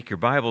Take your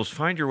Bibles,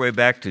 find your way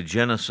back to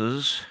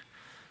Genesis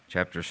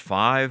chapters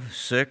 5,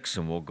 6,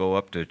 and we'll go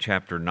up to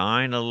chapter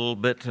 9 a little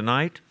bit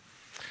tonight.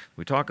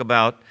 We talk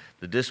about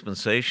the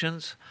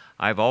dispensations.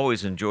 I've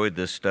always enjoyed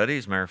this study.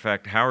 As a matter of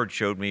fact, Howard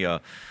showed me a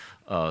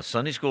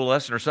Sunday school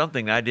lesson or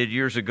something I did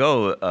years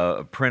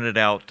ago, printed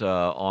out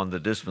on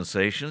the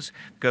dispensations,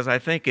 because I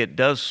think it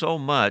does so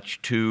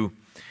much to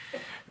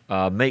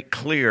make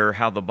clear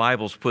how the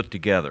Bible's put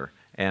together,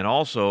 and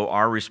also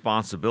our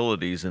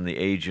responsibilities in the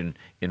age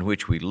in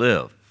which we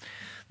live.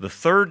 The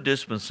third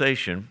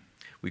dispensation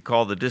we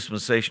call the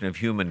dispensation of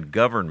human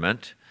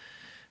government.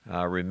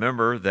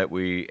 Remember that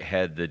we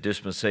had the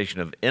dispensation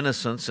of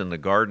innocence in the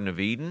Garden of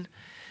Eden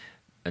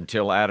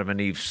until Adam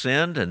and Eve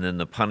sinned, and then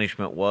the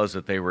punishment was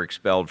that they were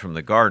expelled from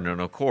the garden.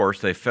 And of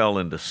course, they fell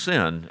into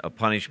sin, a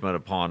punishment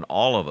upon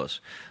all of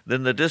us.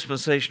 Then the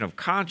dispensation of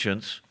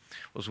conscience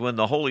was when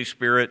the Holy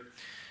Spirit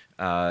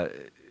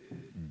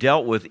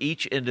dealt with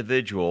each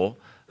individual,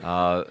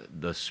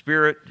 the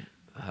Spirit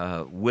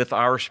with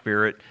our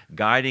spirit,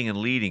 guiding and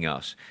leading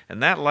us.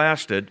 And that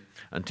lasted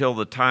until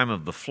the time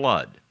of the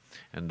flood.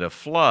 And the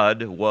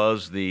flood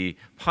was the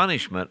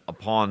punishment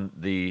upon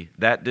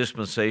that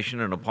dispensation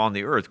and upon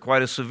the earth,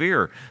 quite a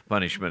severe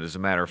punishment, as a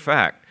matter of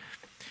fact.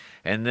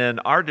 And then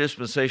our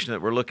dispensation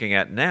that we're looking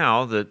at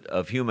now, that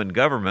of human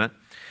government,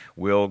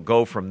 will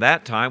go from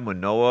that time when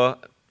Noah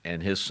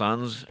and his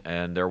sons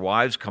and their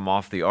wives come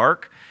off the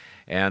ark,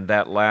 and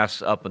that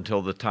lasts up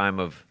until the time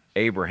of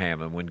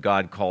Abraham. And when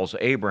God calls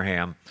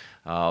Abraham,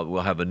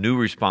 we'll have a new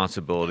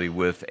responsibility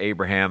with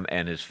Abraham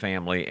and his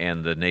family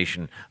and the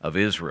nation of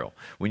Israel.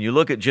 When you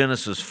look at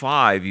Genesis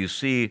 5, you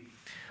see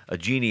a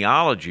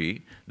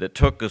genealogy that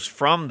took us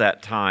from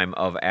that time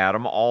of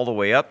Adam all the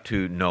way up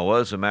to Noah.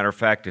 As a matter of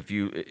fact, if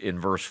you in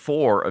verse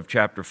 4 of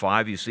chapter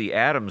 5, you see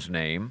Adam's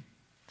name,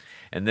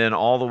 and then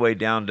all the way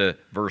down to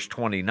verse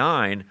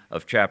 29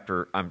 of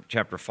chapter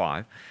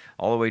 5,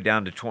 all the way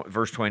down to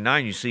verse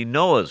 29, you see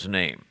Noah's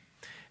name.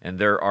 And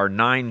there are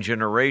 9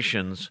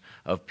 generations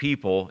of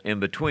people in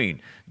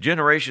between.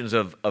 Generations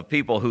of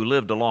people who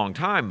lived a long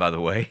time, by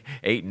the way.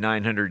 800 and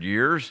 900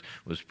 years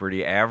was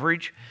pretty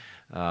average.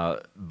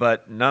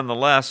 But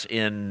nonetheless,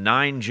 in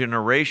 9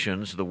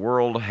 generations, the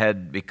world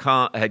had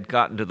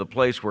gotten to the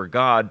place where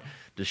God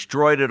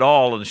destroyed it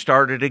all and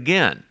started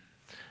again.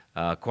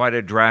 Quite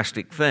a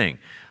drastic thing.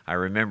 I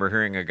remember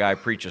hearing a guy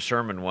preach a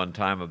sermon one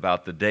time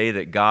about the day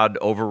that God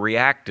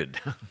overreacted.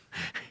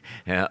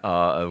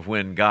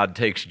 When God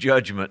takes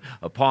judgment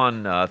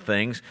upon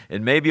things,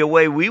 and maybe a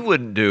way we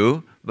wouldn't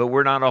do, but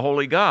we're not a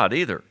holy God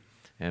either,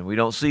 and we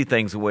don't see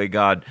things the way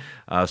God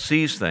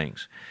sees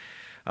things.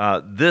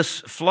 This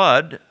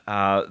flood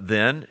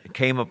then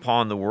came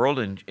upon the world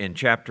in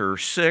chapter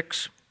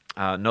 6.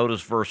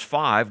 Notice verse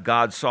 5,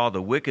 God saw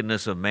the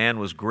wickedness of man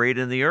was great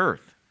in the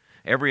earth.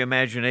 Every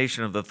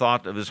imagination of the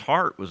thought of his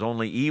heart was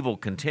only evil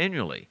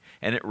continually.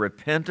 And it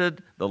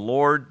repented the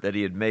Lord that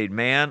he had made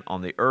man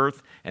on the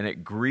earth, and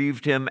it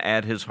grieved him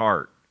at his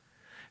heart.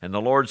 And the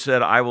Lord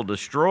said, I will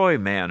destroy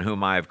man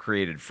whom I have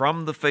created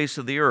from the face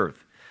of the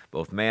earth,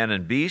 both man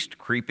and beast,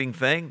 creeping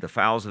thing, the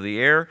fowls of the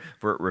air,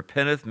 for it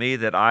repenteth me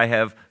that I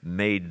have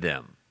made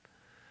them.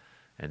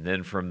 And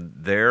then from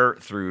there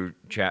through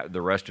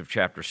the rest of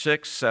chapter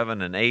 6,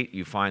 7, and 8,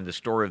 you find the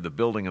story of the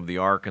building of the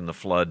ark and the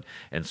flood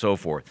and so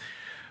forth.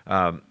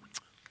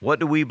 What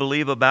do we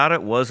believe about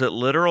it? Was it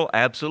literal?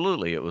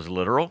 Absolutely, it was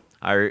literal.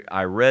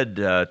 I read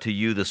to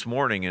you this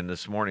morning in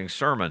this morning's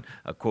sermon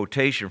a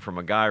quotation from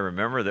a guy,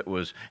 remember, that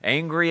was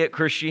angry at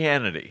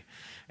Christianity.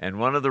 And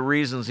one of the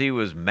reasons he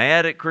was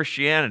mad at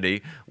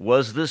Christianity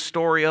was this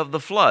story of the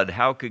flood.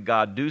 How could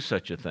God do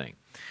such a thing?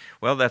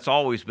 Well, that's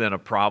always been a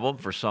problem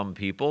for some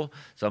people.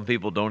 Some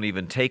people don't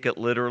even take it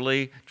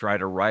literally, try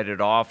to write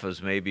it off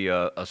as maybe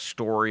a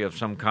story of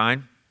some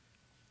kind.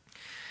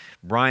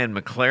 Brian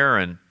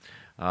McLaren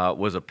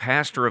was a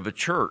pastor of a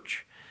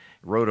church,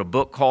 wrote a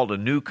book called A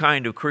New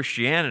Kind of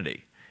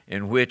Christianity,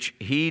 in which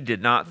he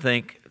did not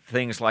think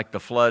things like the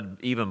flood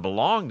even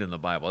belonged in the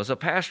Bible. As a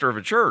pastor of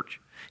a church,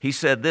 he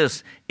said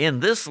this, in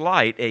this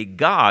light, a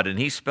God, and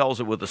he spells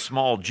it with a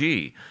small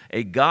g,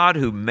 a God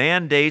who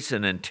mandates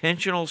an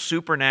intentional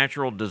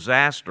supernatural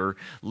disaster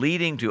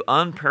leading to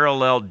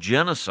unparalleled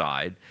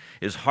genocide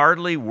is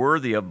hardly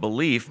worthy of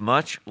belief,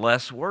 much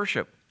less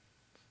worship.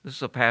 This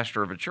is a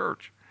pastor of a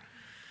church.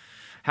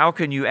 How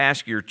can you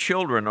ask your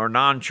children or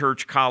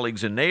non-church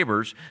colleagues and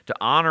neighbors to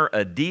honor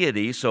a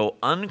deity so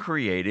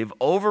uncreative,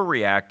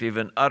 overreactive,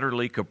 and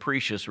utterly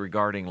capricious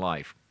regarding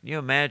life? Can you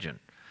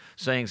imagine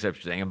saying such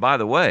a thing? And by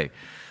the way,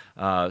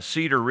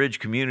 Cedar Ridge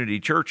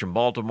Community Church in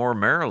Baltimore,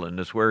 Maryland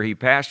is where he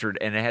pastored,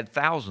 and it had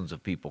thousands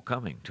of people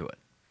coming to it.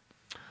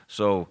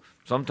 So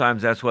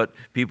sometimes that's what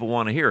people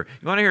want to hear.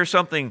 You want to hear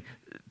something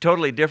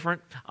totally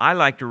different? I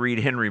like to read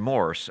Henry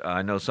Morris.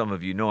 I know some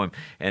of you know him,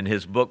 and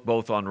his book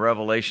both on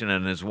Revelation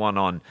and his one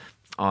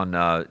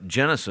on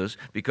Genesis,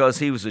 because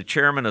he was the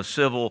chairman of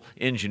civil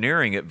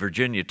engineering at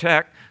Virginia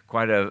Tech,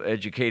 quite an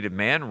educated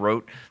man,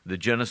 wrote the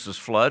Genesis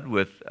flood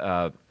with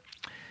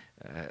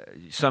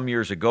some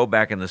years ago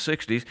back in the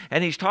 60s,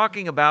 and he's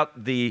talking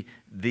about the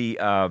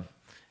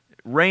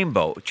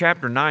rainbow.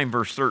 Chapter 9,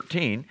 verse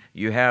 13,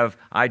 you have,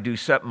 I do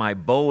set my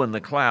bow in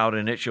the cloud,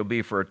 and it shall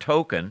be for a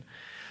token.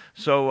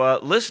 So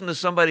listen to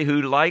somebody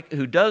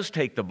who does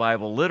take the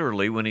Bible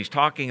literally when he's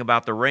talking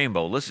about the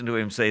rainbow. Listen to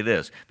him say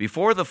this: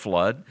 before the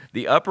flood,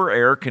 the upper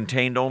air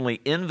contained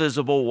only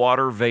invisible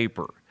water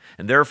vapor,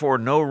 and therefore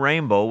no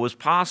rainbow was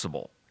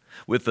possible.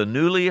 With the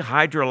newly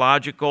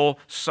hydrological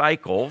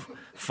cycle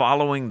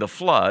following the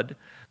flood,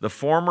 the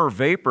former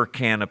vapor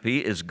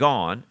canopy is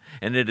gone,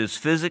 and it is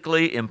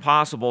physically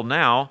impossible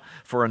now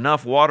for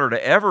enough water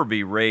to ever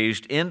be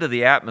raised into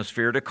the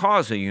atmosphere to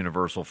cause a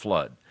universal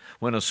flood.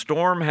 When a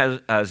storm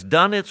has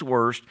done its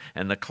worst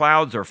and the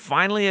clouds are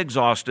finally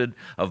exhausted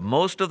of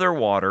most of their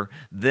water,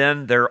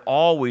 then there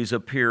always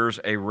appears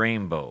a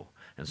rainbow.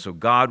 And so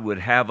God would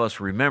have us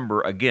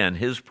remember, again,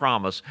 His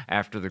promise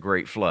after the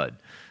great flood.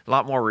 A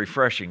lot more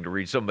refreshing to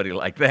read somebody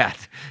like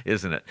that,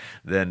 isn't it,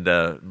 than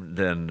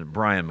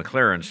Brian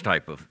McLaren's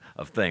type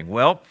of thing.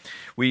 Well,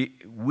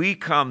 we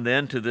come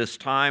then to this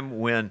time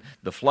when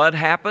the flood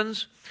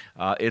happens.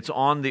 It's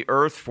on the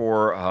earth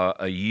for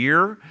a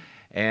year,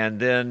 and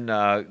then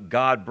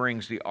God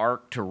brings the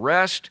ark to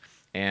rest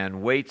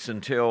and waits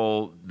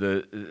until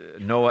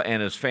Noah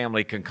and his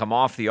family can come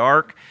off the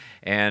ark.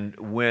 And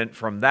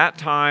from that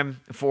time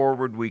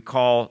forward, we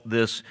call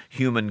this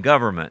human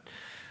government.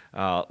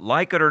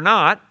 Like it or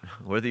not,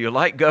 whether you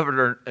like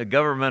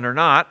government or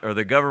not, or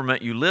the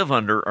government you live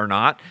under or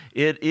not,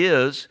 it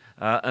is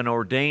an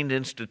ordained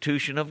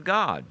institution of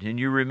God. And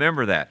you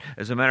remember that.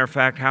 As a matter of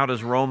fact, how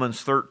does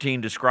Romans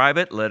 13 describe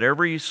it? Let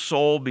every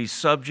soul be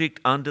subject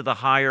unto the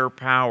higher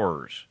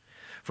powers.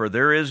 For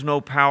there is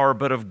no power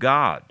but of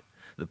God.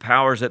 The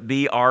powers that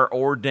be are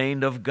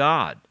ordained of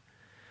God.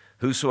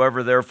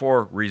 Whosoever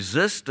therefore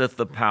resisteth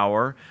the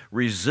power,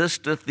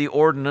 resisteth the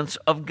ordinance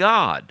of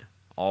God.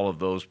 All of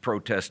those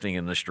protesting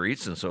in the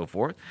streets and so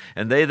forth.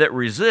 And they that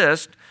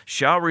resist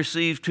shall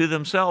receive to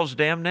themselves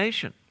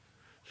damnation.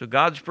 So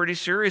God's pretty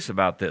serious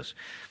about this.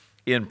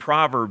 In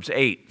Proverbs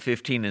 8,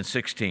 15 and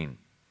 16,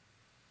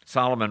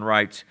 Solomon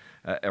writes,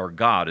 or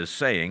God is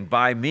saying,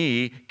 by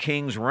me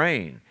kings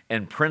reign,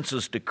 and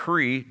princes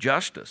decree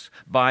justice.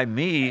 By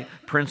me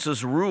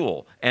princes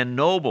rule, and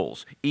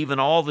nobles, even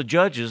all the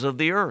judges of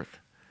the earth.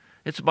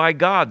 It's by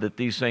God that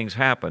these things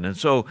happen. And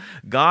so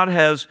God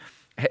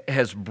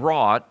has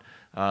brought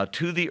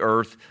to the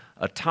earth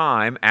a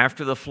time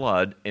after the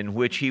flood in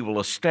which He will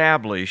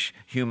establish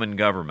human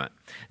government.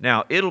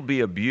 Now, it'll be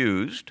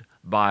abused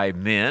by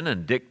men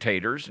and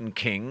dictators and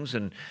kings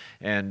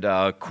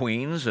and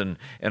queens and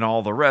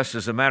all the rest.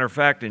 As a matter of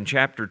fact, in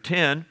chapter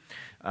 10,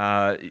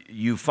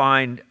 you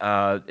find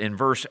in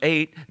verse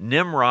 8,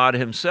 Nimrod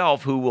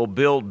himself, who will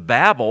build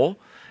Babel,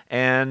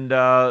 and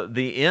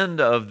the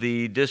end of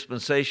the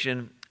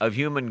dispensation of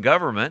human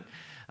government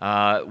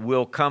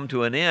will come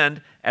to an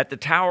end at the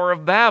Tower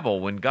of Babel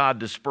when God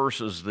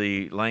disperses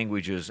the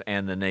languages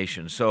and the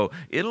nations. So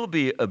it'll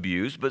be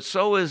abused, but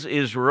so is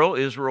Israel.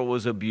 Israel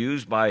was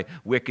abused by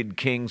wicked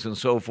kings and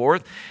so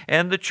forth,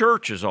 and the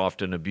church is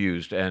often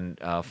abused and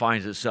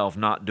finds itself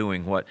not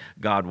doing what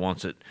God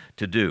wants it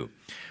to do.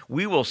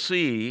 We will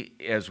see,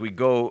 as we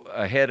go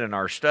ahead in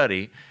our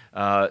study,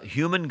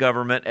 human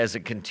government as a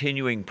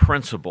continuing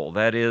principle.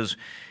 That is,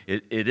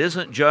 it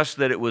isn't just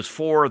that it was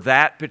for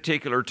that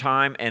particular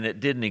time and it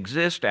didn't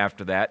exist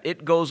after that.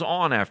 It goes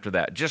on after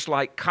that, just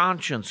like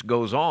conscience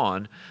goes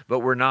on, but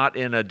we're not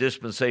in a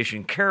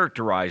dispensation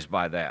characterized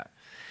by that.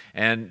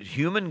 And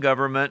human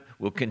government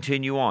will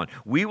continue on.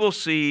 We will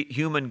see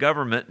human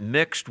government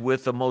mixed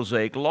with the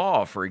Mosaic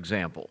Law, for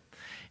example.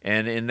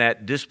 And in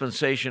that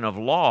dispensation of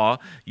law,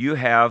 you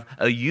have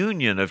a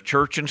union of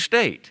church and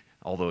state.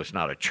 Although it's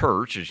not a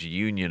church, it's a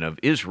union of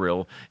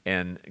Israel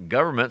and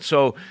government.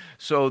 So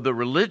the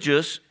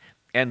religious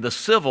and the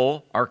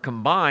civil are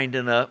combined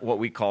in what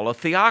we call a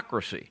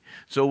theocracy.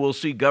 So we'll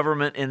see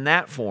government in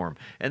that form.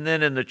 And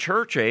then in the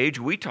church age,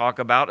 we talk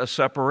about a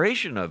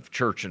separation of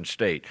church and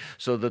state,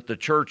 so that the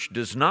church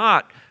does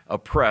not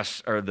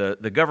oppress, or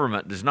the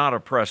government does not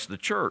oppress the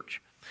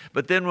church.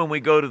 But then when we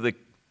go to the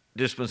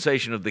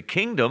dispensation of the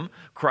kingdom,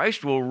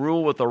 Christ will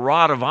rule with a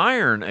rod of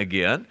iron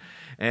again.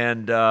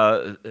 And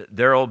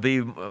there will be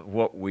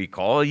what we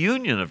call a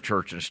union of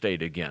church and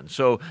state again.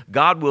 So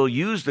God will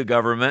use the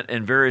government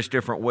in various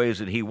different ways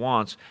that He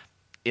wants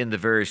in the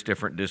various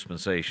different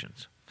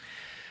dispensations.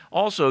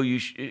 Also,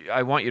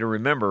 I want you to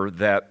remember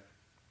that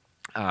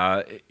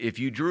if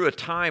you drew a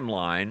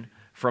timeline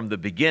from the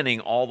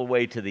beginning all the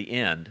way to the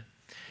end,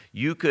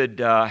 you could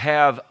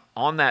have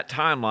on that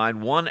timeline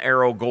one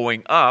arrow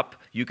going up,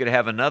 you could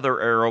have another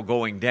arrow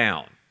going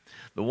down.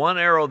 The one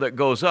arrow that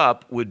goes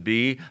up would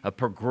be a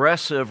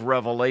progressive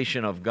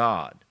revelation of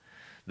God.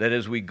 That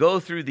as we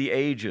go through the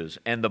ages,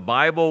 and the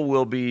Bible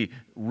will be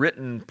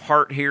written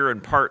part here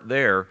and part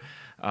there,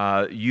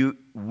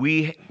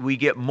 we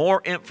get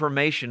more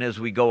information as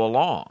we go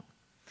along.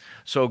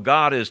 So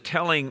God is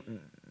telling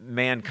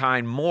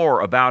mankind more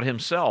about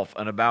Himself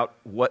and about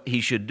what He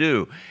should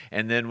do.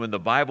 And then when the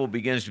Bible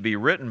begins to be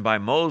written by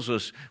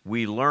Moses,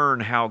 we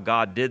learn how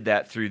God did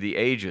that through the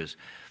ages.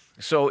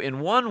 So in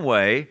one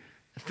way,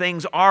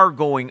 things are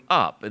going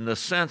up in the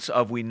sense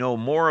of we know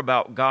more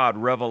about God.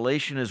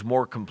 Revelation is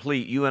more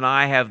complete. You and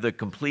I have the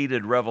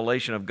completed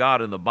revelation of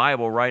God in the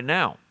Bible right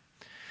now.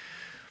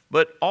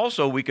 But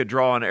also we could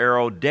draw an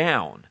arrow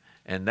down,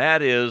 and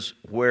that is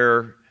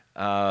where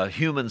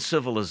human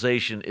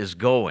civilization is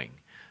going.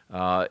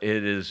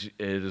 It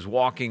is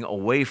walking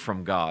away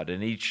from God,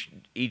 and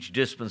each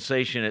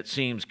dispensation, it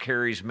seems,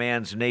 carries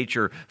man's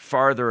nature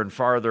farther and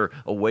farther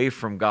away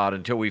from God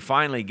until we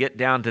finally get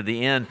down to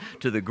the end,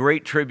 to the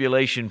Great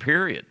Tribulation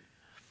period.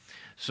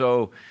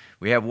 So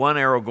we have one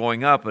arrow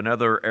going up,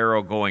 another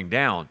arrow going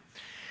down.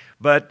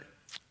 But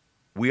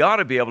we ought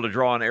to be able to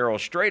draw an arrow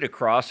straight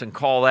across and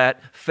call that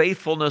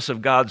faithfulness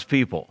of God's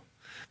people.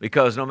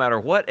 Because no matter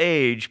what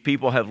age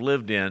people have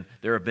lived in,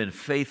 there have been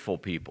faithful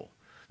people.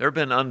 There have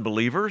been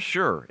unbelievers,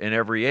 sure, in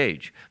every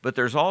age, but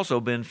there's also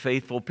been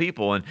faithful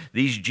people. And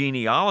these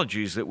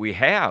genealogies that we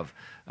have,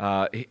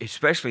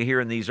 especially here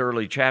in these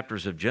early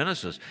chapters of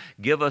Genesis,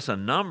 give us a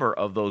number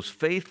of those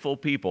faithful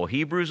people.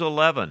 Hebrews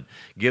 11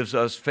 gives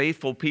us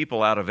faithful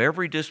people out of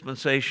every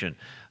dispensation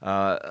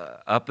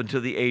up into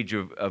the age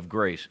of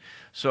grace.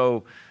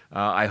 So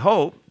I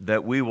hope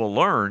that we will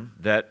learn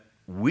that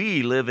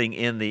we living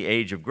in the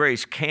age of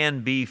grace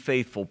can be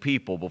faithful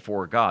people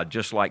before God,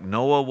 just like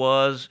Noah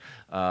was,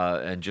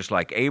 and just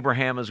like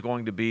Abraham is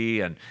going to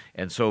be, and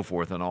so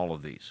forth, and all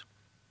of these.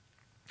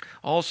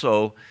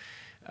 Also,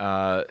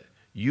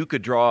 you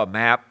could draw a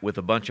map with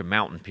a bunch of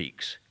mountain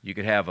peaks. You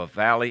could have a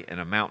valley and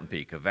a mountain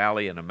peak, a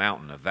valley and a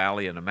mountain, a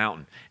valley and a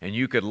mountain. And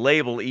you could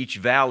label each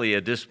valley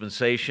a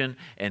dispensation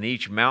and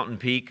each mountain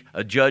peak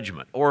a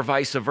judgment, or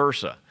vice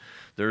versa.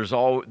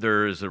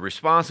 There is a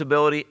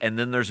responsibility, and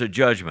then there's a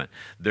judgment.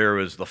 There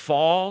was the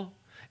fall,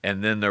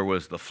 and then there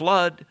was the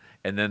flood,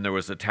 and then there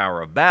was the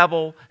Tower of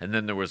Babel, and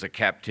then there was a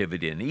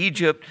captivity in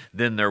Egypt,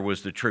 then there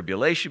was the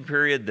tribulation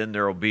period, then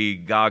there will be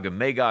Gog and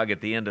Magog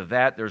at the end of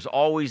that. There's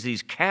always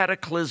these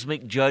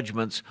cataclysmic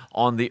judgments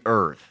on the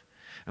earth.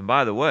 And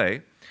by the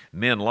way,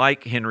 men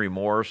like Henry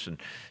Morris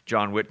and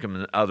John Whitcomb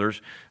and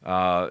others,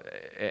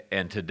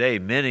 and today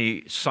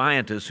many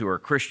scientists who are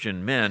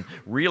Christian men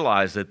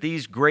realize that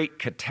these great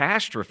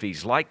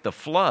catastrophes like the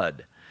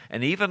flood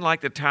and even like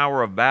the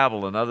Tower of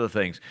Babel and other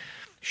things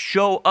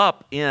show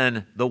up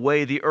in the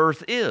way the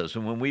earth is.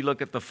 And when we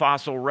look at the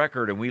fossil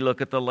record and we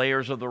look at the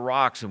layers of the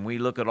rocks and we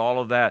look at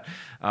all of that,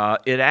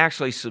 it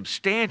actually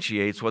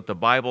substantiates what the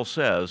Bible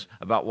says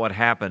about what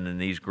happened in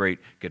these great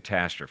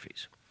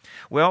catastrophes.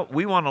 Well,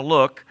 we want to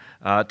look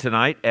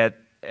tonight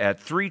at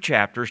three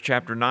chapters,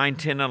 chapter 9,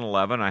 10, and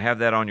 11. I have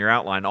that on your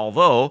outline,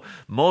 although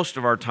most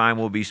of our time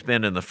will be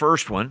spent in the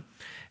first one,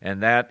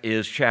 and that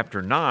is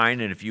chapter 9,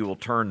 and if you will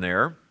turn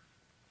there,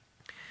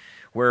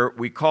 where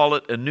we call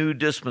it a new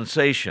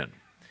dispensation.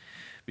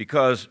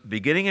 Because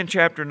beginning in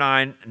chapter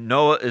 9,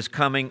 Noah is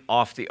coming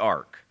off the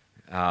ark.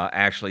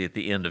 Actually, at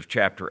the end of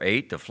chapter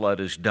 8, the flood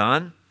is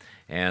done,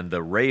 and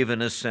the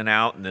raven is sent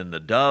out, and then the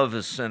dove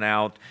is sent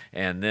out,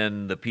 and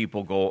then the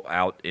people go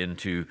out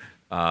into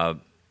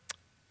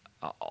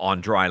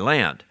on dry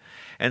land.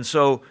 And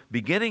so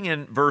beginning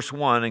in verse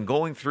 1 and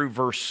going through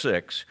verse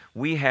 6,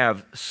 we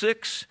have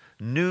 6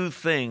 new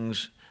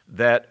things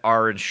that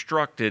are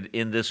instructed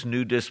in this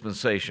new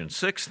dispensation.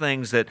 6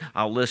 things that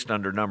I'll list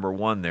under number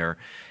 1 there.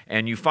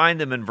 And you find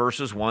them in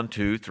verses 1,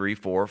 2, 3,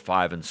 4,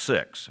 5, and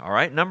 6. All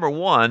right, number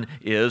 1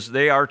 is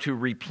they are to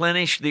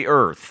replenish the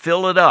earth,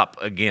 fill it up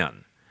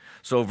again.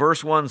 So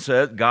verse 1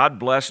 says, God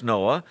blessed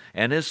Noah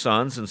and his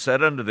sons and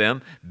said unto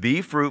them,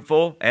 be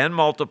fruitful and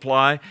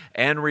multiply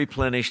and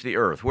replenish the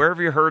earth. Where have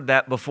you heard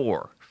that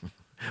before?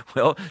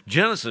 Well,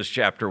 Genesis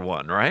chapter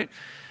 1, right?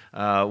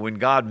 When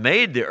God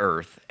made the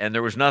earth and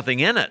there was nothing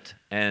in it,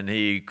 and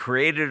he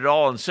created it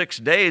all in 6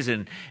 days,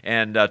 and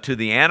to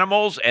the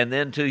animals and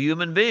then to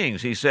human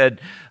beings. He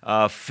said,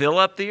 fill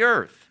up the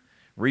earth,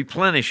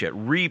 replenish it.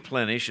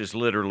 Replenish is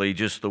literally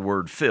just the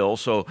word fill,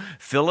 so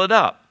fill it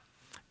up.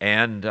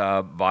 And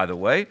by the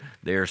way,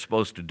 they are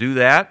supposed to do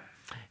that.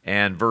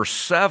 And verse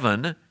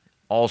 7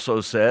 also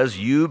says,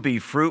 you be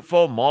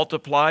fruitful,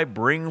 multiply,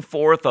 bring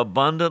forth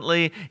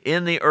abundantly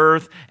in the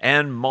earth,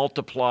 and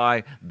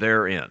multiply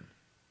therein.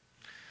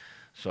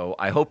 So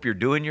I hope you're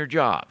doing your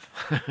job,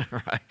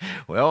 right?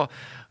 Well,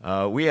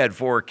 we had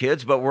 4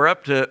 kids, but we're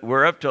up to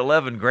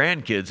 11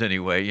 grandkids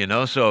anyway, you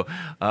know. So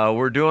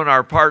we're doing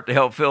our part to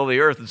help fill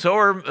the earth, and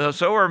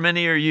so are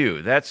many of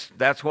you.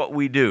 That's what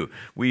we do.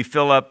 We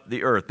fill up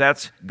the earth.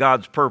 That's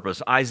God's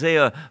purpose.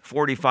 Isaiah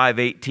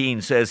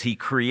 45:18 says, He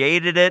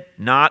created it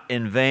not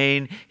in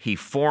vain. He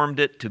formed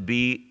it to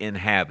be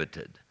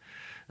inhabited.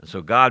 And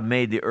so God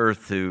made the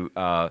earth to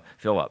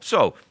fill up.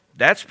 So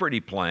that's pretty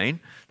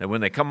plain, that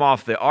when they come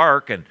off the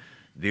ark and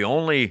the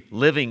only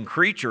living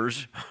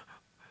creatures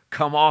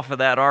come off of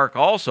that ark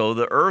also,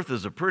 the earth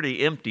is a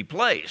pretty empty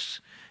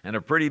place and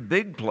a pretty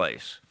big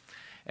place.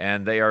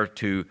 And they are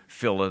to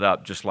fill it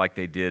up just like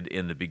they did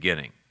in the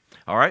beginning.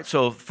 All right,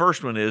 so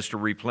first one is to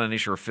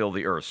replenish or fill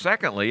the earth.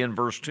 Secondly, in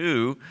verse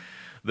 2,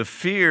 the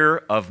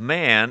fear of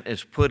man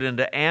is put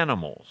into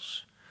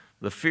animals.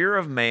 The fear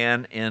of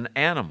man in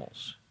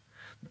animals.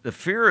 The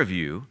fear of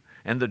you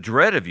and the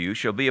dread of you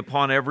shall be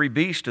upon every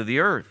beast of the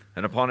earth,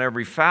 and upon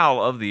every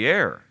fowl of the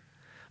air,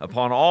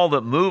 upon all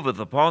that moveth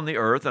upon the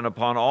earth, and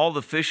upon all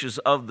the fishes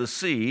of the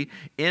sea.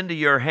 Into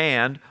your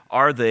hand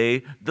are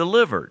they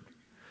delivered.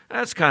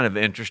 That's kind of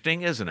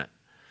interesting, isn't it?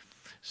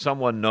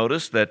 Someone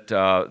noticed that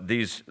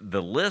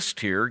the list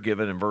here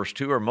given in verse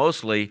 2 are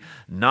mostly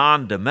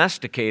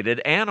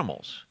non-domesticated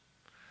animals.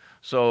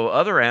 So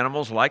other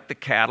animals like the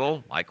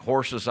cattle, like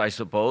horses, I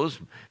suppose,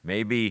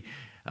 maybe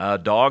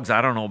dogs,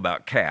 I don't know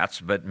about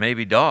cats, but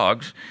maybe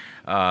dogs,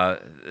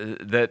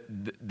 that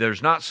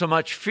there's not so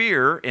much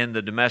fear in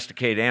the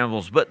domesticated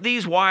animals, but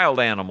these wild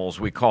animals,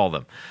 we call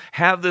them,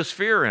 have this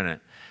fear in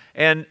it.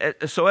 And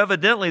so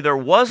evidently there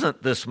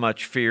wasn't this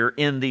much fear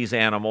in these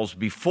animals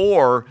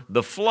before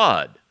the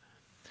flood.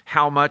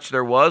 How much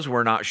there was,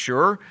 we're not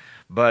sure,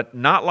 but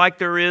not like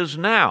there is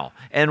now.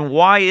 And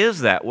why is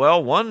that?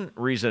 Well, one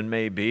reason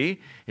may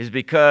be is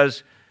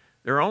because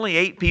there are only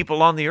 8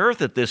 people on the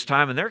earth at this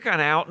time, and they're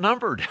kind of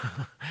outnumbered.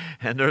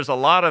 And there's a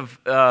lot of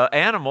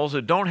animals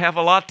that don't have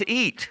a lot to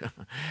eat.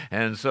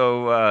 And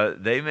so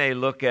they may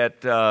look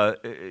at,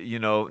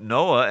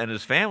 Noah and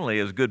his family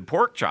as good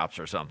pork chops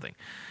or something.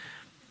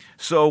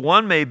 So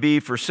one may be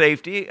for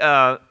safety,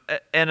 and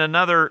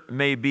another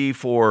may be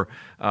for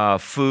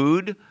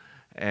food,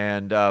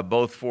 and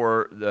both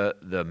for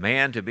the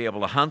man to be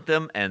able to hunt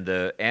them and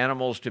the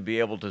animals to be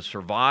able to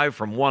survive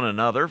from one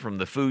another, from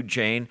the food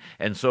chain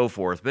and so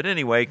forth. But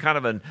anyway, kind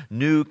of a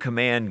new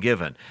command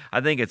given.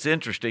 I think it's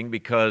interesting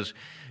because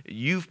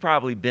you've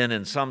probably been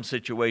in some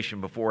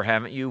situation before,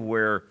 haven't you,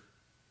 where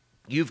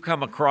you've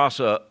come across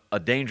a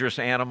dangerous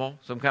animal,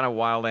 some kind of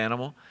wild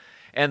animal,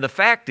 and the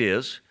fact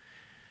is,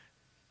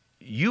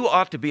 you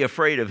ought to be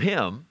afraid of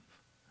him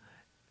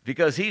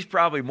because he's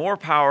probably more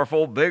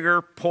powerful, bigger,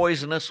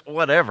 poisonous,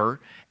 whatever,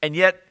 and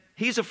yet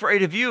he's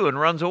afraid of you and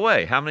runs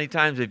away. How many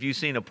times have you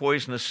seen a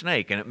poisonous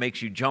snake and it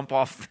makes you jump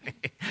off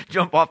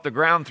the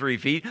ground 3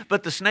 feet,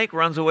 but the snake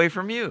runs away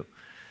from you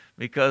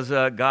because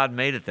God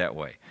made it that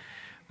way.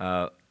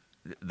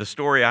 The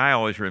story I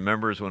always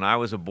remember is when I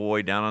was a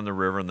boy down on the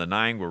river, in the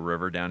Niagara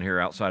River down here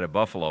outside of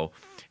Buffalo,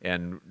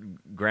 and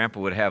Grandpa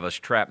would have us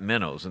trap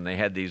minnows, and they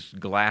had these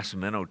glass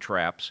minnow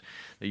traps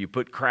that you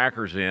put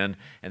crackers in,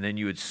 and then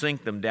you would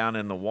sink them down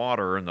in the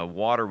water, and the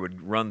water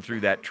would run through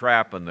that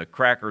trap, and the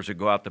crackers would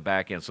go out the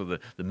back end. So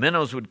the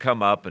minnows would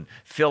come up and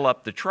fill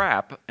up the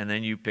trap, and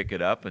then you pick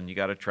it up, and you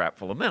got a trap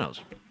full of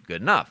minnows.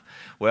 Good enough.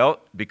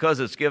 Well, because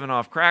it's giving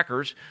off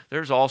crackers,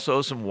 there's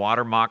also some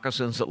water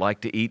moccasins that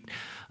like to eat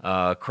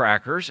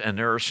crackers, and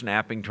there are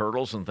snapping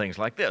turtles and things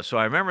like this. So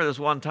I remember this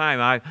one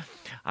time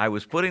I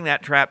was putting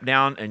that trap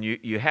down, and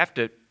you have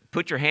to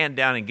put your hand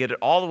down and get it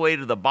all the way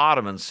to the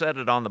bottom and set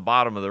it on the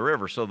bottom of the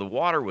river. So the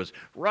water was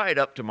right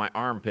up to my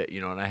armpit,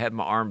 and I had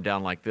my arm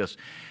down like this.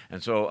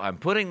 And so I'm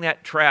putting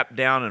that trap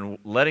down and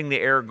letting the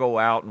air go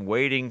out and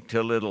waiting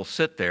till it'll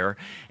sit there.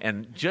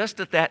 And just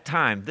at that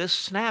time, this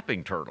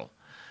snapping turtle,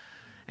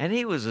 and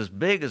he was as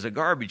big as a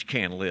garbage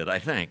can lid, I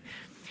think,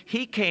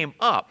 he came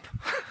up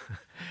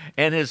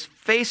and his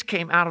face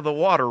came out of the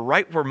water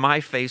right where my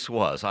face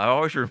was. I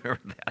always remember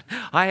that.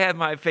 I had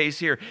my face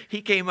here.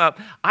 He came up.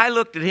 I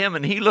looked at him,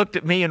 and he looked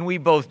at me, and we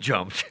both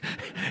jumped.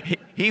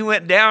 He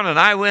went down, and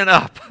I went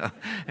up.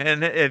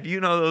 And if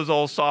you know those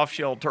old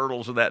soft-shell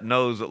turtles with that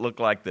nose that look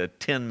like the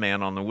Tin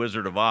Man on The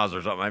Wizard of Oz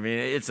or something, I mean,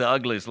 it's the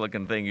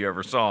ugliest-looking thing you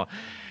ever saw.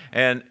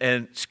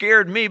 And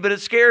scared me, but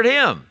it scared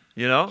him,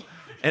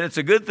 And it's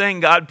a good thing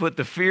God put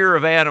the fear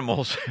of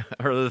animals,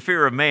 or the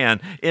fear of man,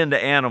 into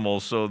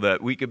animals so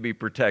that we could be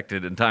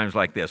protected in times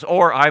like this.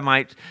 Or I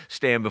might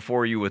stand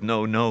before you with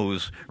no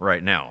nose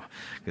right now,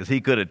 because he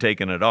could have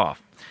taken it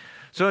off.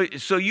 So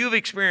you've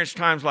experienced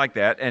times like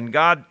that, and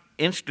God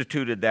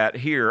instituted that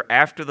here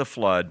after the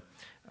flood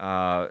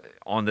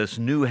on this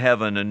new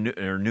heaven,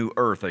 or new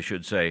earth, I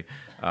should say,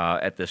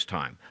 at this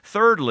time.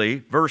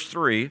 Thirdly, verse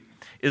 3,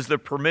 is the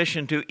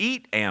permission to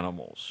eat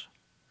animals.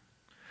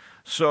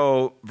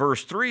 So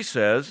verse 3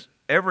 says,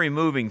 every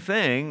moving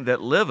thing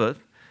that liveth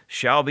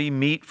shall be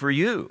meat for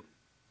you.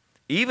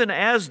 Even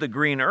as the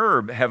green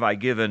herb have I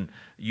given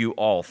you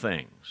all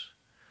things.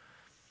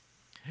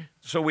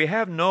 So we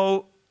have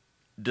no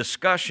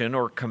discussion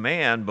or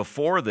command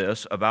before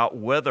this about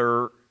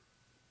whether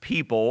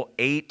people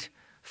ate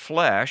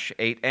flesh,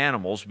 ate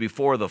animals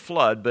before the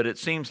flood, but it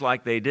seems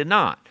like they did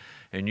not.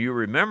 And you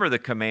remember the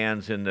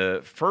commands in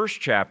the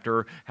first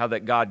chapter, how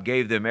that God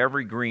gave them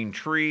every green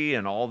tree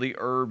and all the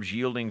herbs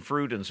yielding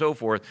fruit and so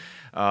forth.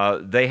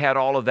 They had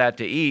all of that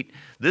to eat.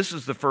 This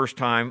is the first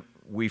time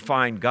we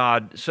find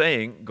God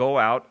saying, go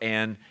out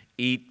and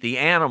eat the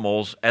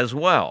animals as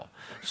well.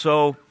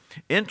 So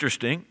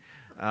interesting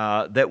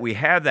that we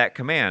have that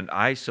command.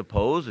 I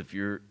suppose if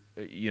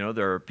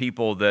there are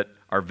people that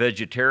are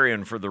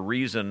vegetarian for the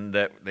reason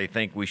that they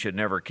think we should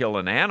never kill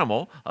an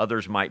animal.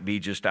 Others might be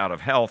just out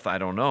of health, I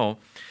don't know.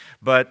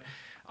 But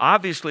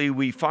obviously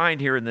we find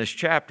here in this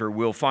chapter,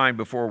 we'll find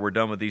before we're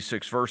done with these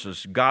 6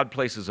 verses, God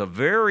places a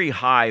very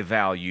high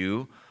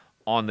value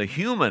on the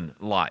human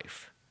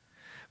life.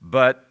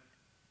 But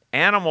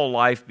animal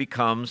life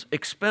becomes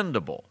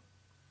expendable.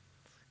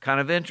 kind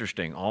of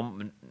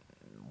interesting.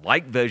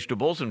 Like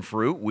vegetables and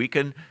fruit, we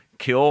can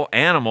kill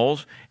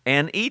animals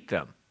and eat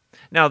them.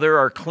 Now, there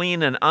are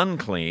clean and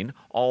unclean,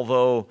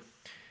 although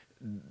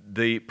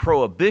the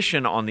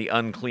prohibition on the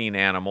unclean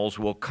animals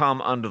will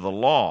come under the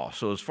law.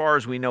 So as far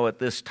as we know at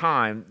this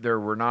time, there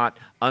were not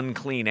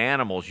unclean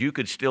animals. You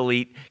could still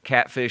eat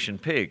catfish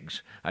and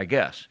pigs, I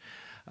guess.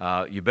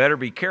 You better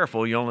be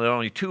careful. There are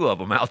only 2 of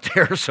them out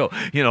there, so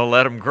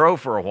let them grow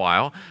for a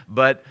while.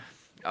 But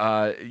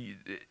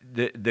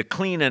the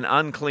clean and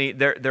unclean,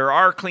 there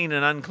are clean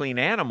and unclean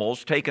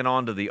animals taken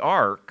onto the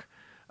ark,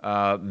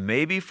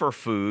 maybe for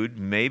food,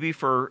 maybe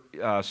for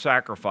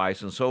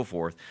sacrifice and so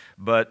forth.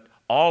 But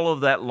all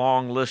of that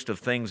long list of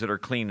things that are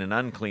clean and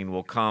unclean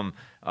will come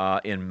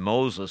in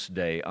Moses'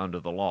 day under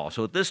the law.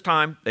 So at this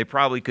time, they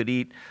probably could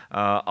eat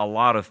a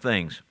lot of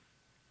things.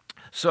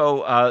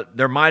 So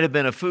there might have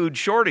been a food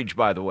shortage,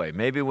 by the way.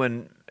 Maybe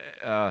when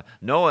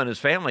Noah and his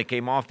family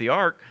came off the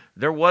ark,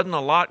 there wasn't a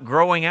lot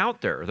growing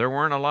out there. There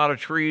weren't a lot of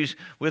trees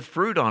with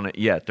fruit on it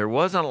yet. There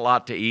wasn't a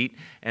lot to eat,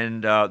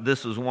 and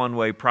this is one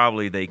way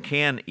probably they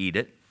can eat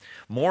it.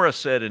 Morris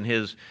said in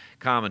his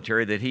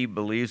commentary that he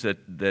believes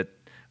that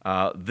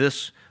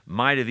this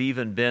might have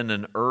even been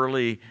an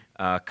early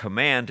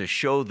command to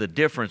show the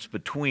difference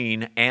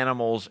between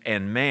animals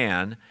and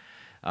man,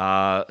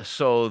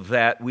 so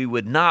that we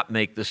would not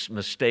make this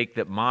mistake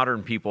that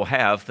modern people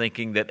have,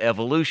 thinking that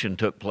evolution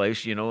took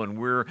place, and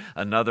we're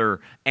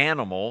another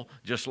animal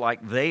just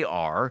like they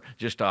are,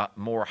 just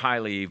more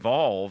highly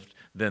evolved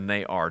than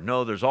they are.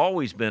 No, there's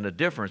always been a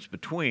difference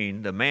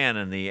between the man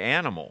and the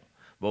animal,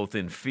 both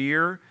in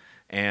fear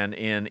and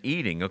in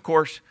eating. Of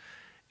course,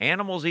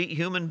 animals eat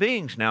human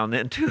beings now and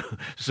then too.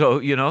 So,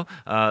 they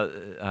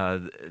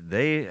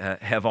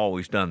have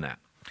always done that.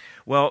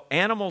 Well,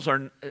 animals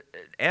are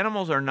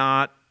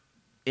not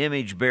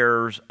image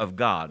bearers of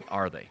God,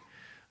 are they?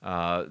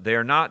 They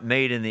are not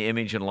made in the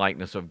image and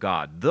likeness of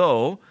God.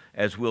 Though,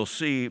 as we'll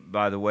see,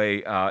 by the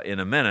way, in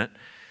a minute,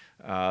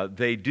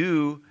 they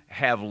do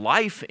have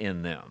life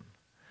in them.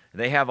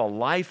 They have a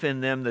life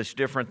in them that's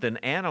different than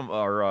animal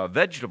or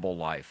vegetable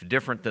life,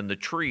 different than the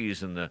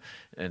trees and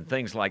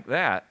things like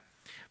that.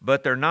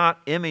 But they're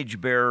not image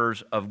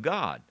bearers of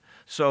God.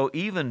 So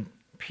even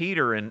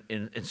Peter in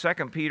 2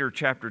 Peter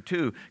chapter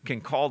 2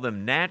 can call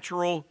them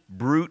natural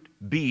brute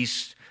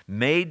beasts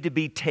made to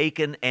be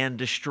taken and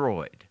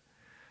destroyed.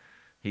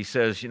 He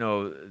says,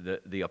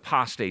 the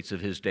apostates of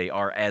his day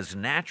are as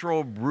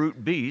natural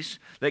brute beasts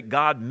that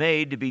God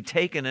made to be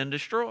taken and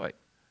destroyed.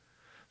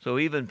 So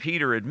even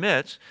Peter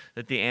admits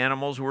that the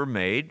animals were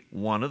made,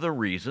 one of the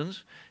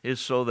reasons is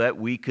so that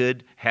we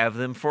could have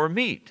them for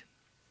meat.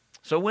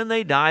 So when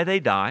they die, they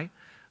die.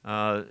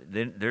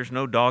 There's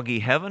no doggy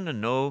heaven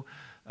and no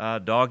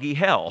doggy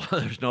hell.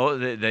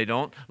 They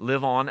don't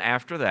live on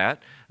after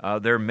that.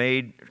 They're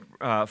made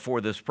for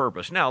this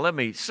purpose. Now, let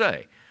me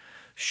say,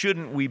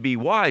 shouldn't we be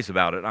wise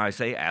about it? I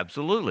say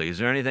absolutely. Is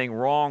there anything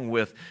wrong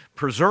with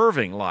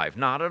preserving life?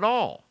 Not at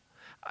all.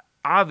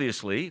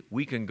 Obviously,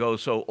 we can go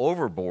so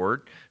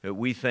overboard that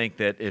we think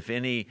that if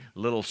any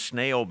little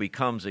snail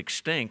becomes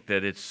extinct,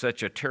 that it's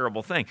such a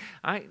terrible thing.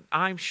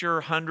 I'm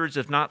sure hundreds,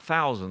 if not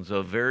thousands,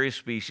 of various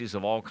species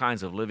of all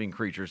kinds of living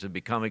creatures have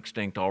become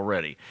extinct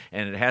already,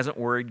 and it hasn't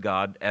worried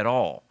God at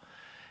all,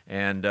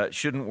 and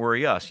shouldn't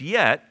worry us.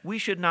 Yet, we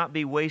should not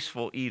be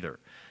wasteful either.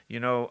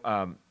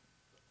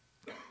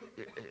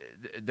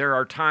 There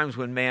are times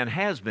when man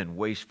has been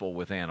wasteful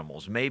with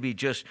animals, maybe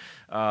just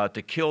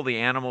to kill the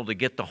animal to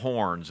get the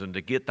horns and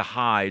to get the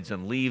hides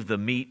and leave the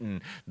meat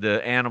and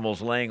the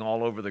animals laying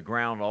all over the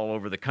ground, all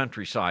over the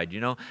countryside,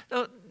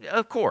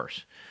 Of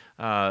course,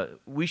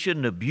 we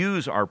shouldn't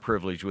abuse our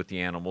privilege with the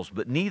animals,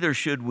 but neither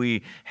should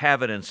we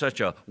have it in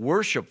such a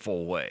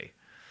worshipful way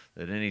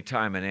that any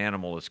time an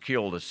animal is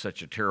killed is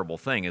such a terrible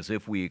thing, as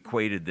if we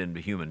equated them to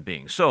human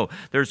beings. So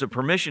there's a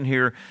permission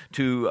here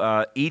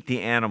to eat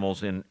the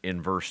animals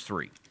in verse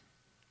 3.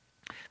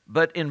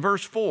 But in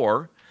verse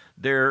 4,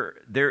 there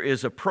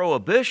is a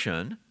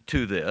prohibition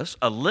to this,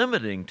 a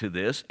limiting to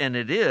this, and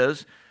it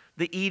is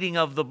the eating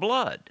of the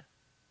blood.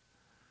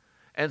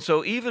 And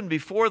so even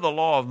before the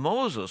law of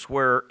Moses,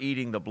 where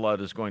eating the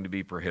blood is going to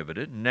be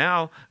prohibited,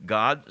 now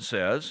God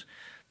says,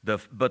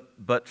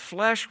 But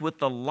flesh with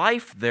the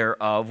life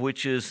thereof,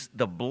 which is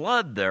the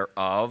blood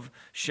thereof,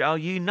 shall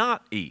ye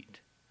not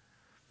eat.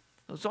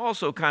 It's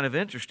also kind of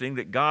interesting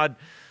that God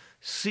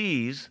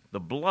sees the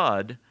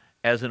blood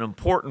as an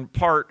important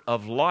part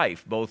of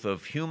life, both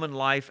of human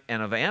life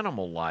and of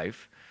animal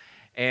life,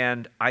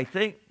 and I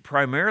think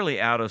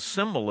primarily out of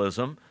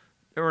symbolism,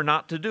 they were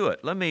not to do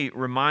it. Let me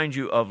remind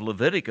you of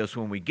Leviticus.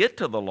 When we get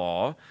to the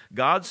law,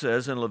 God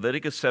says in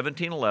Leviticus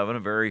 17:11, a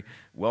very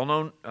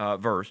well-known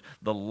verse,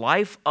 "The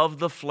life of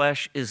the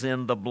flesh is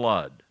in the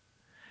blood,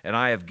 and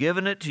I have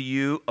given it to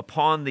you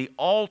upon the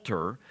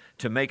altar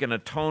to make an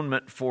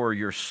atonement for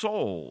your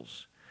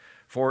souls.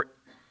 For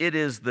it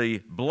is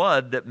the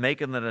blood that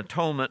maketh an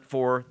atonement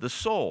for the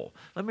soul."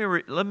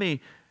 Let me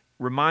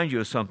remind you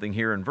of something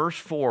here. In verse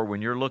 4,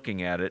 when you're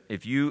looking at it,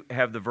 if you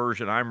have the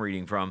version I'm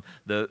reading from,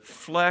 the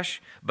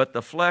flesh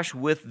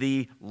with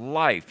the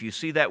life. You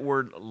see that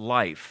word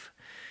life.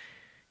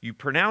 You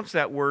pronounce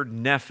that word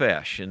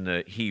nephesh in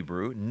the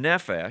Hebrew.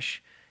 Nephesh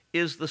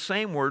is the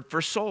same word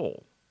for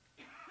soul.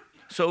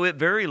 So it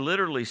very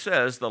literally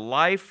says the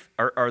life,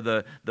 or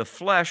the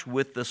flesh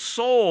with the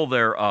soul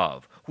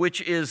thereof,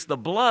 which is the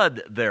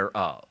blood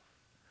thereof.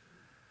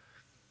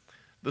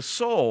 The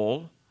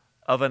soul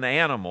of an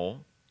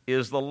animal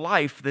is the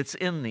life that's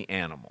in the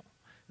animal.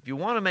 If you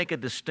want to make a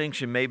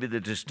distinction, maybe the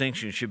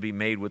distinction should be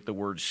made with the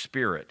word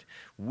spirit.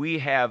 We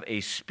have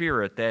a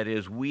spirit, that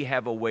is, we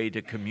have a way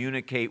to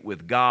communicate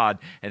with God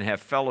and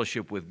have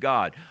fellowship with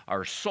God.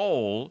 Our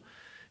soul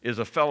is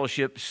a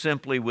fellowship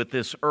simply with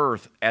this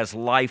earth as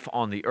life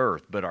on the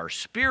earth, but our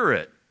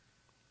spirit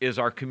is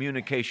our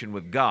communication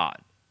with God.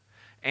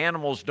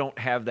 Animals don't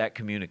have that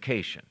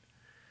communication,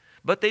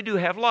 but they do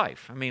have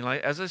life. I mean,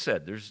 like, as I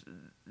said,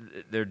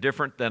 they're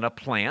different than a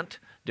plant,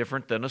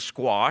 different than a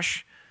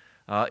squash.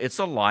 It's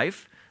a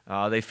life.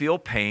 They feel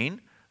pain.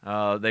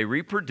 They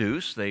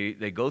reproduce.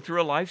 They go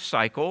through a life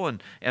cycle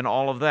and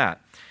all of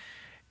that.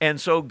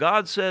 And so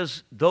God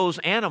says those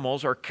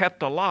animals are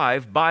kept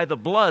alive by the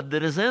blood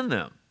that is in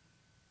them.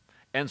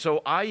 And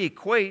so I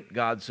equate,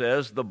 God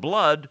says, the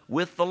blood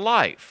with the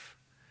life,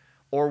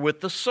 or with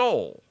the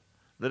soul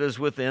that is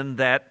within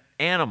that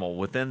animal,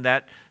 within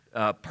that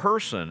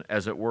person,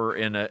 as it were,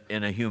 in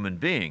a human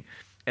being.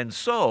 And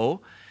so,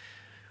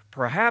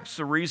 perhaps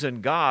the reason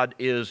God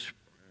is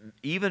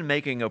even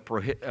making a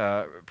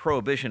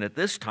prohibition at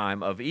this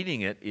time of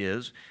eating it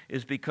is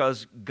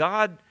because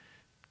God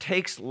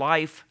takes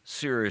life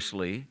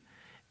seriously,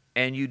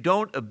 and you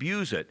don't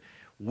abuse it.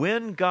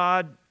 When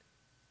God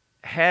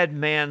had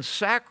man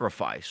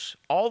sacrifice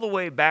all the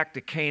way back to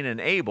Cain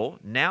and Abel,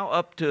 now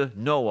up to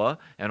Noah,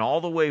 and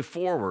all the way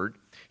forward,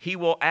 he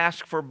will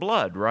ask for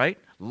blood, right?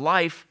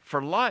 Life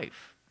for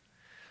life.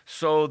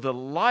 So the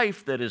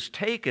life that is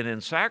taken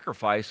in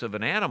sacrifice of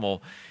an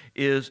animal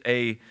is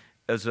a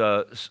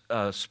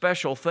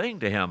special thing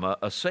to him,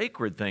 a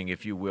sacred thing,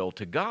 if you will,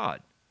 to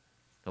God.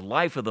 The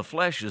life of the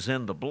flesh is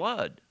in the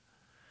blood.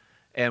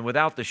 And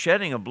without the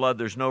shedding of blood,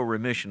 there's no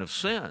remission of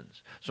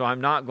sins. So I'm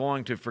not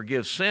going to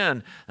forgive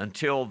sin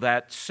until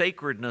that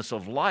sacredness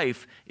of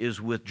life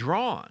is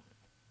withdrawn.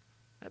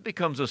 That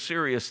becomes a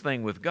serious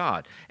thing with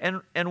God.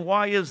 And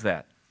why is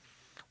that?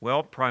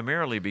 Well,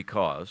 primarily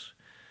because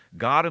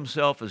God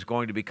himself is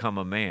going to become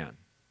a man.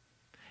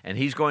 And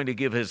he's going to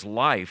give his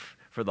life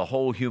for the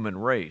whole human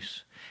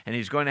race. And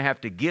he's going to have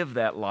to give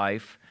that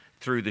life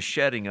through the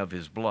shedding of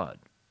his blood.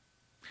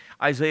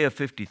 Isaiah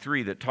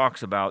 53, that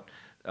talks about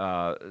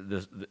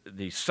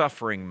the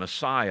suffering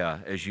Messiah,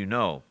 as you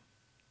know,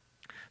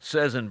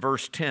 says in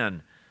verse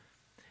 10,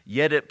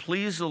 "Yet it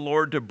pleased the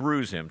Lord to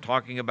bruise him,"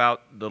 talking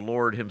about the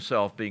Lord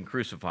himself being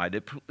crucified.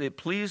 It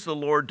pleased the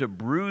Lord to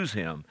bruise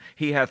him.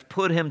 He hath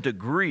put him to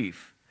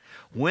grief.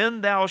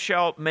 When thou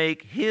shalt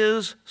make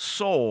his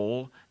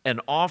soul an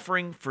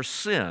offering for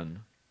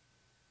sin,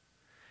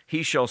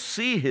 he shall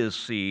see his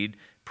seed,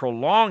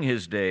 prolong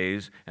his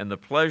days, and the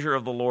pleasure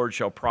of the Lord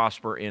shall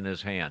prosper in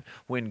his hand.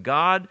 When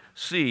God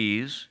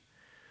sees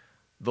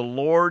the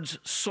Lord's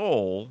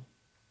soul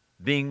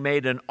being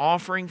made an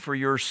offering for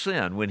your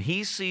sin, when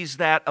he sees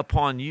that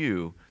upon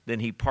you, then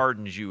he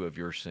pardons you of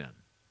your sin.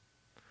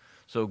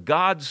 So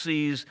God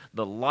sees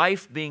the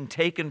life being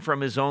taken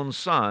from his own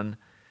Son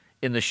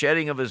in the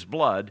shedding of his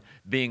blood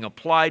being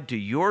applied to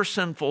your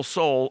sinful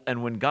soul,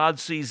 and when God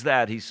sees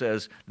that, he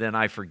says, then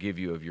I forgive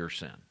you of your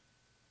sin.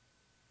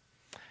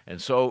 And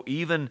so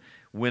even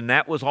when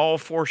that was all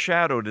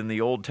foreshadowed in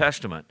the Old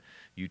Testament,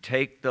 you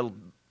take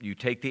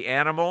the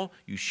animal,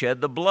 you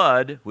shed the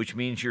blood, which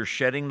means you're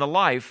shedding the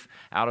life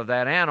out of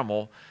that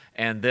animal,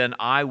 and then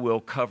I will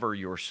cover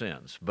your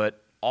sins.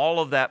 But all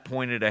of that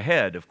pointed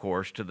ahead, of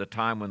course, to the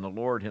time when the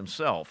Lord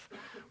himself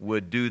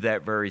would do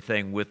that very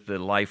thing with the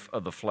life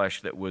of the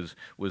flesh that was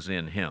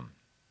in him.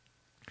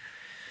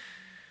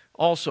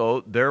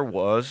 Also, there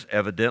was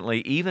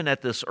evidently, even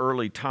at this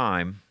early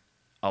time,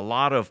 a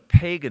lot of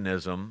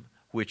paganism,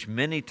 which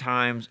many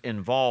times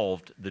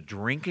involved the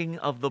drinking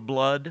of the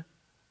blood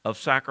of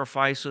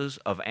sacrifices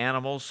of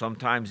animals,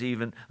 sometimes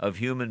even of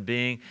human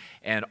being.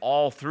 And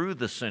all through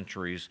the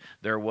centuries,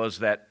 there was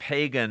that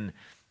pagan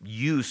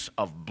use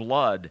of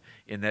blood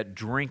in that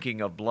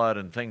drinking of blood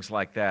and things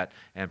like that.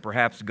 And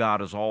perhaps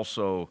God is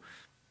also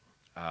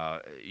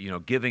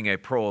giving a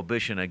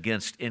prohibition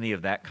against any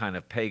of that kind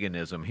of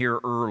paganism here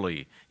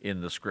early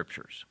in the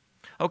Scriptures.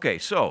 Okay,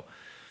 so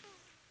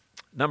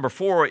number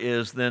 4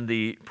 is then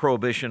the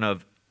prohibition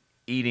of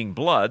eating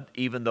blood.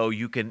 Even though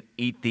you can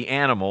eat the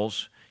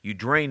animals, you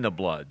drain the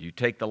blood. You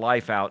take the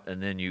life out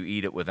and then you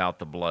eat it without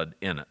the blood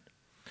in it.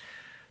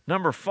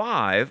 Number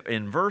 5,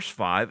 in verse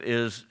 5,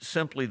 is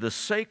simply the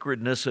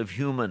sacredness of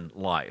human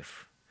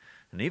life.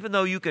 And even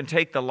though you can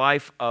take the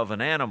life of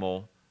an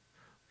animal,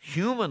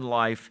 human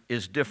life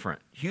is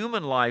different.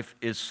 Human life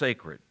is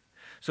sacred.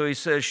 So he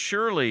says,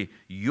 surely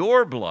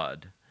your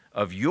blood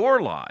of your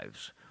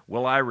lives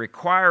will I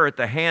require at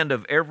the hand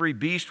of every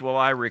beast will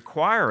I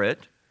require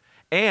it,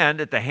 and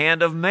at the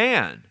hand of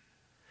man,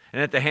 and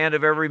at the hand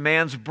of every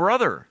man's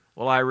brother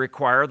will I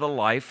require the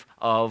life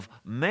of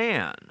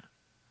man.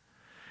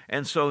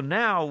 And so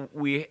now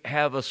we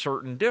have a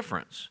certain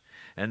difference,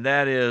 and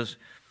that is,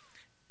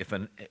 if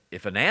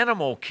an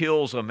animal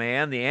kills a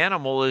man, the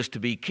animal is to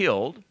be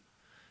killed,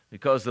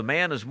 because the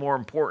man is more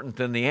important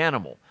than the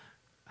animal.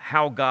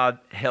 How God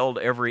held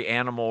every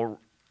animal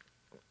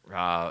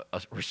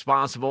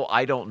responsible,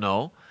 I don't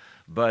know.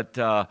 But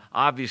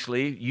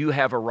obviously, you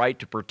have a right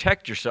to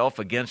protect yourself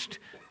against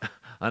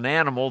an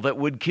animal that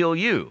would kill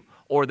you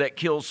or that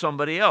kills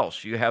somebody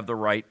else. You have the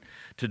right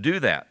to do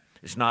that.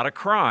 It's not a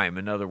crime,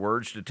 in other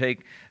words, to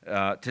take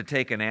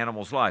an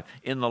animal's life.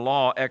 In the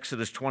law,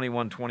 Exodus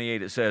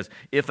 21:28, it says,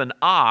 if an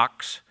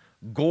ox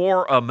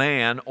gore a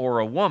man or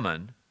a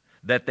woman,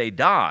 that they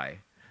die,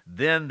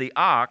 then the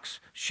ox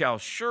shall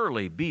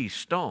surely be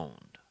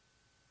stoned.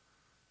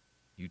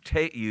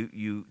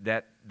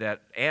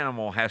 That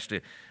animal has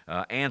to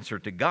answer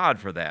to God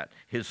for that.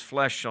 His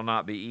flesh shall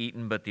not be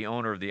eaten, but the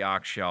owner of the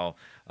ox shall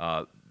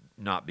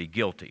not be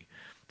guilty.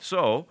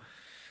 So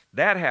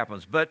that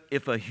happens. But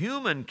if a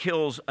human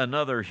kills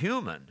another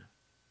human,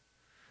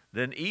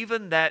 then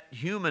even that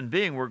human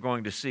being, we're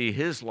going to see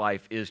his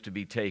life is to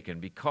be taken,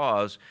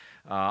 because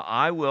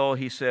I will,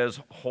 he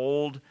says,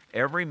 hold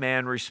every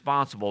man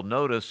responsible.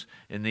 Notice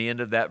in the end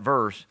of that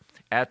verse,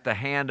 at the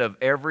hand of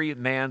every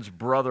man's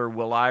brother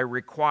will I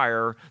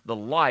require the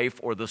life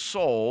or the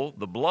soul,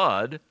 the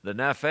blood, the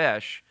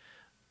nephesh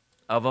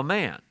of a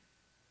man.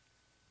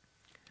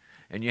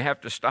 And you have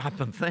to stop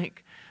and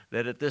think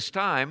that at this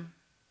time,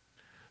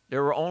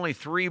 there were only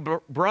three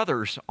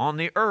brothers on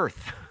the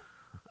earth,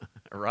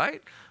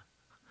 right?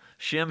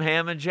 Shem,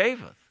 Ham, and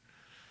Japheth,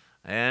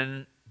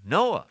 and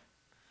Noah.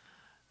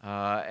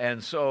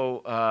 And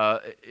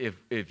so if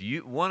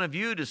one of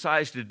you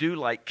decides to do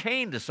like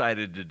Cain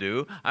decided to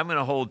do, I'm going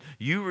to hold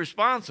you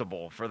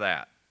responsible for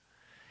that.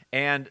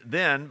 And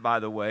then, by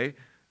the way,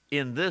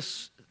 in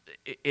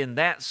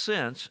that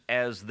sense,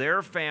 as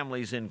their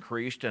families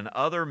increased and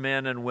other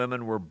men and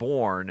women were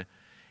born,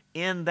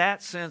 in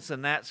that sense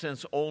and that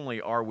sense only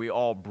are we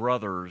all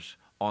brothers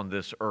on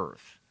this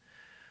earth.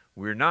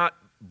 We're not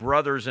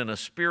brothers in a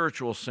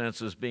spiritual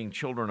sense as being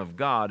children of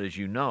God, as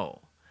you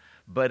know.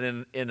 But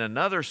in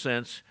another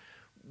sense,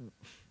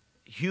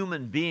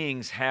 human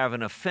beings have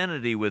an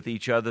affinity with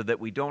each other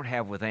that we don't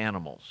have with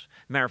animals.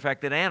 Matter of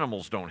fact, that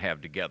animals don't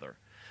have together.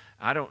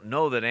 I don't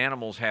know that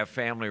animals have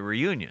family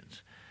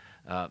reunions.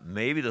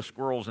 Maybe the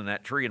squirrels in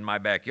that tree in my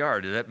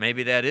backyard,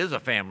 maybe that is a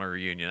family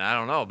reunion. I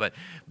don't know.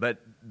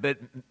 But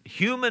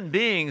human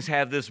beings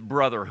have this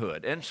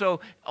brotherhood. And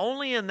so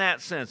only in that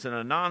sense, in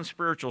a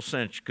non-spiritual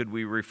sense, could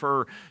we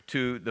refer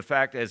to the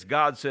fact, as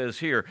God says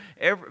here,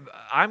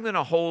 I'm going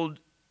to hold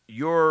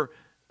your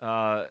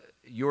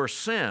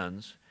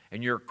sins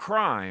and your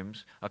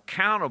crimes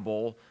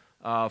accountable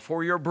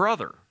for your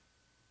brother,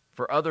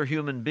 for other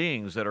human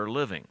beings that are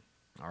living.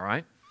 All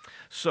right?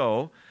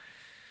 So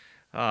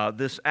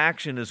this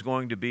action is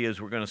going to be, as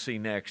we're going to see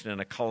next,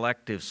 in a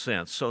collective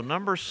sense. So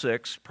number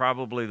 6,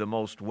 probably the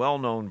most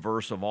well-known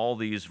verse of all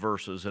these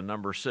verses, and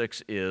number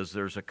 6 is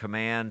there's a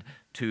command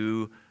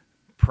to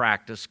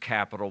practice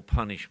capital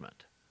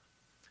punishment.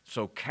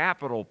 So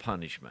capital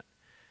punishment,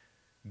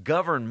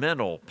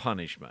 governmental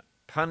punishment,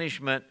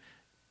 punishment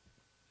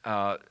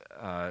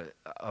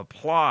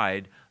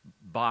applied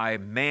by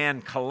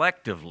man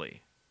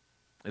collectively,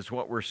 is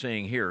what we're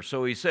seeing here.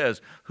 So he says,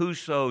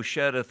 whoso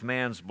sheddeth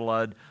man's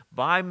blood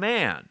by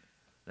man,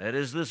 that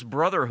is this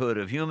brotherhood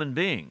of human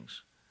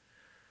beings,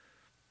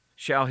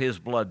 shall his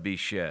blood be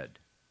shed.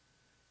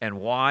 And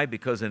why?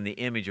 Because in the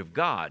image of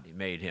God he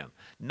made him.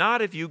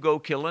 Not if you go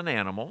kill an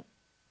animal,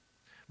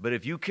 but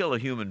if you kill a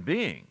human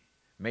being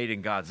made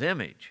in God's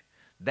image,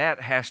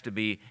 that has to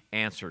be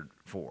answered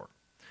for.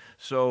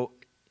 So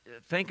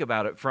think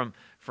about it.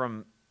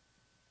 From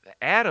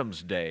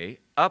Adam's day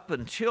up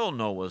until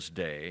Noah's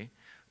day,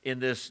 in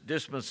this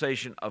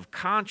dispensation of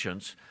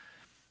conscience,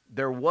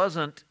 there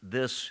wasn't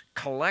this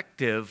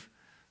collective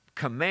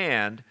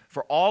command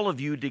for all of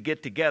you to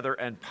get together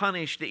and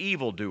punish the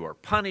evildoer,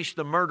 punish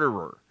the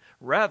murderer.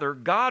 Rather,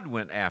 God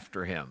went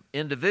after him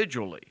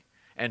individually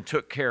and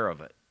took care of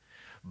it.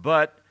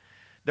 But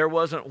there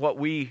wasn't what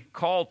we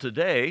call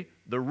today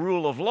the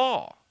rule of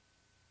law.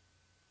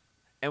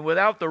 And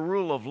without the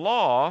rule of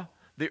law,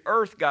 the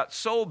earth got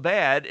so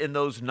bad in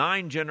those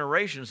 9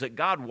 generations that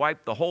God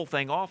wiped the whole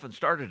thing off and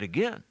started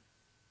again.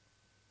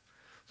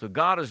 So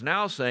God is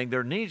now saying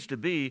there needs to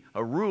be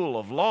a rule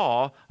of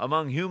law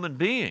among human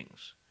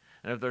beings.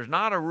 And if there's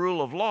not a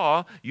rule of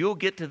law, you'll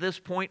get to this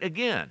point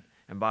again.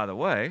 And by the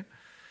way,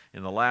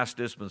 in the last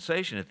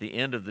dispensation, at the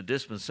end of the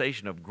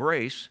dispensation of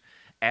grace,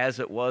 as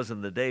it was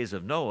in the days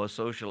of Noah,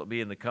 so shall it be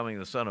in the coming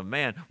of the Son of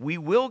Man, we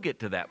will get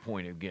to that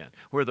point again,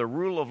 where the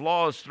rule of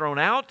law is thrown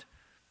out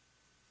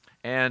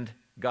and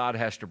God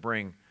has to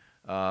bring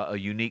a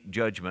unique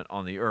judgment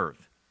on the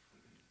earth.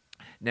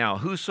 Now,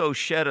 whoso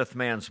sheddeth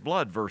man's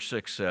blood, verse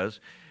 6 says,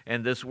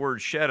 And this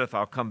word sheddeth,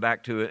 I'll come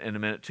back to it in a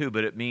minute too,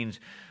 but it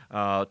means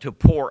to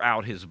pour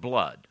out his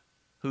blood.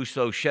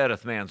 Whoso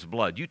sheddeth man's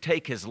blood. You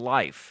take his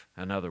life,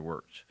 in other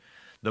words.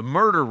 The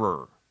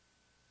murderer.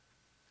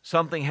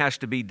 Something has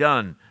to be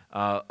done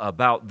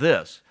about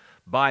this.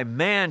 By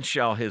man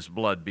shall his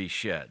blood be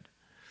shed.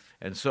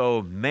 And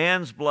so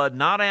man's blood,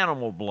 not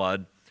animal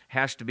blood,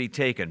 has to be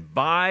taken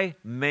by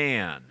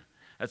man.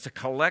 That's a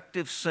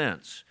collective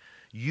sense.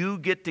 You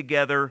get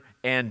together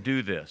and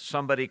do this.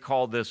 Somebody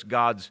called this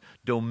God's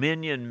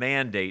dominion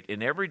mandate.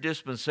 In every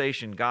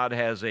dispensation, God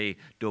has a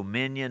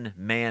dominion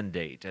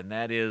mandate, and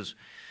that is,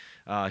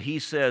 he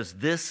says,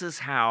 this is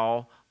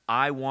how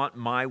I want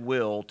my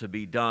will to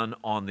be done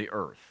on the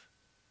earth.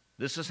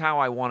 This is how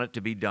I want it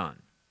to be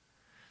done.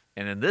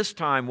 And in this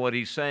time, what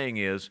he's saying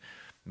is,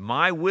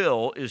 my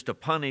will is to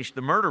punish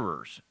the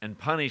murderers and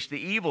punish the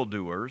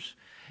evildoers,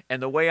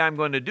 and the way I'm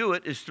going to do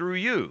it is through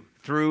you,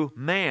 through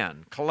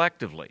man,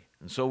 collectively.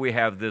 And so we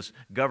have this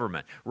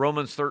government.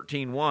 Romans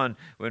 13:1,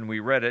 when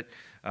we read it,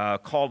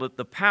 called it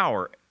the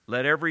power.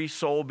 Let every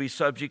soul be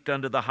subject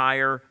unto the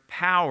higher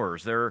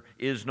powers. There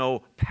is no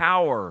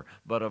power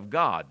but of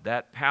God.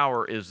 That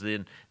power is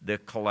in the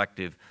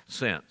collective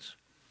sense.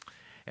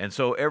 And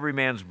so every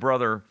man's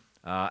brother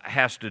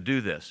has to do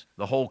this.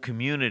 The whole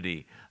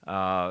community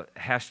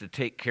has to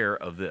take care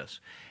of this.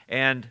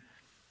 And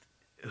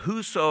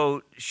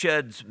whoso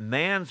sheds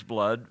man's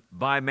blood,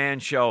 by man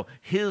shall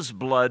his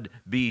blood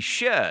be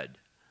shed.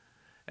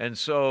 And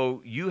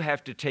so you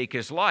have to take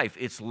his life.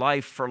 It's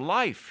life for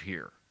life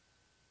here.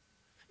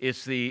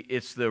 It's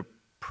the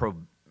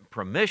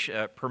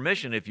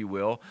permission, if you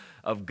will,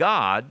 of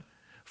God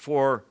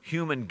for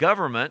human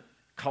government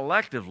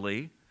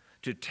collectively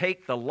to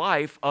take the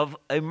life of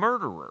a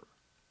murderer.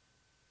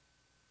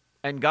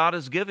 And God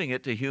is giving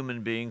it to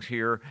human beings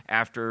here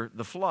after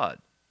the flood.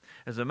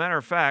 As a matter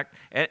of fact,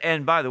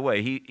 and by the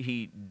way,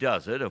 he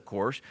does it, of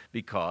course,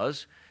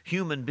 because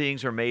human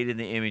beings are made in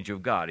the image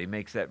of God. He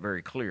makes that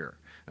very clear.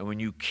 And when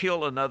you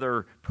kill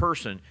another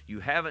person, you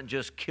haven't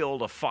just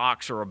killed a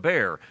fox or a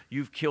bear.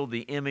 You've killed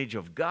the image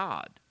of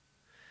God.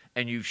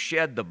 And you've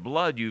shed the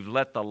blood. You've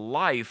let the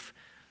life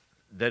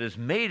that is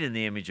made in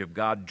the image of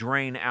God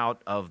drain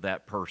out of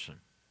that person.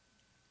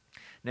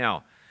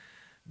 Now,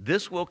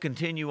 this will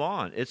continue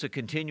on. It's a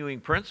continuing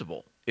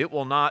principle. It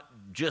will not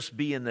just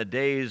be in the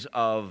days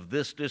of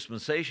this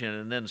dispensation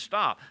and then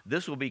stop.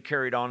 This will be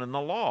carried on in the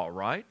law,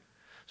 right?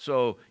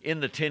 So in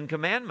the Ten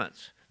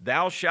Commandments,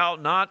 thou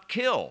shalt not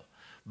kill.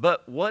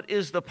 But what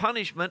is the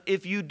punishment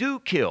if you do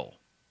kill?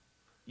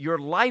 Your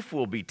life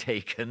will be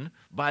taken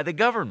by the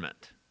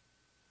government.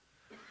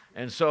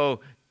 And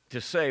so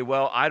to say,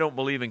 well, I don't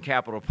believe in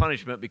capital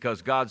punishment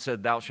because God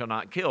said thou shalt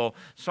not kill,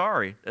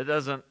 sorry, it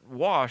doesn't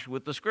wash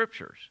with the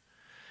Scriptures.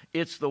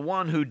 It's the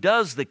one who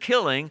does the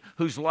killing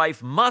whose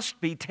life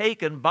must be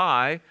taken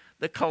by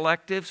the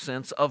collective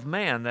sense of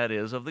man, that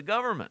is, of the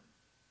government.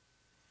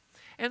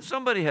 And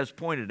somebody has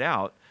pointed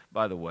out,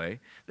 by the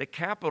way, that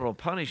capital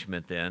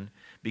punishment then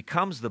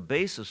becomes the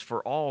basis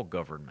for all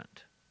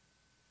government.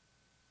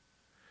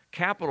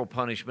 Capital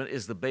punishment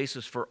is the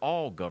basis for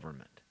all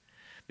government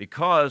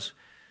because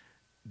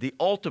the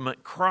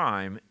ultimate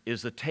crime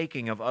is the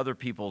taking of other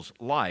people's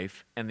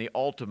life, and the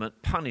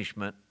ultimate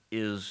punishment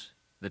is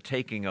the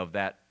taking of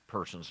that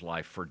person's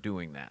life for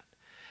doing that.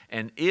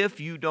 And if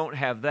you don't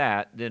have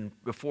that, then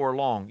before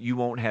long, you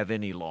won't have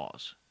any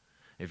laws.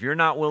 If you're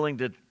not willing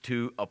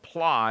to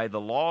apply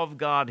the law of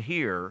God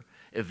here,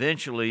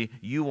 eventually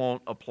you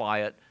won't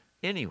apply it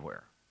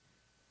anywhere.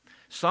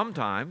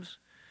 Sometimes,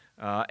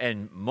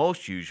 and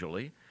most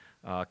usually,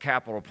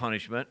 capital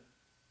punishment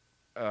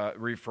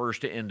refers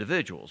to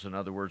individuals. In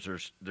other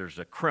words, there's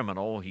a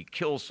criminal, he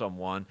kills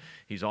someone,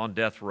 he's on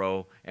death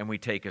row, and we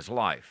take his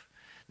life.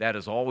 That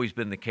has always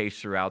been the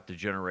case throughout the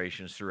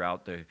generations,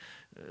 throughout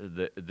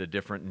the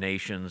different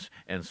nations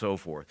and so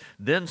forth.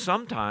 Then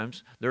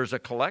sometimes there's a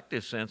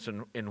collective sense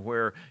in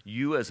where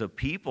you as a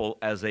people,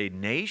 as a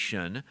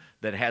nation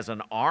that has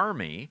an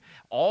army,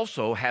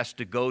 also has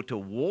to go to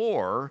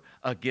war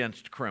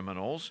against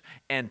criminals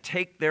and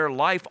take their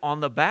life on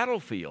the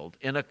battlefield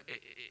in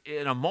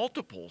a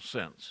multiple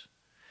sense.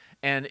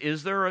 And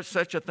is there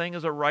such a thing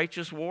as a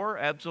righteous war?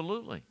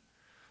 Absolutely.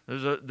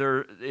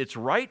 It's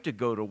right to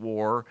go to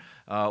war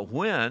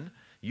when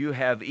you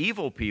have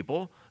evil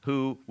people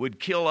who would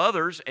kill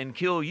others and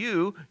kill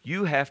you.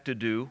 You have to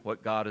do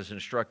what God is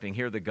instructing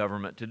here the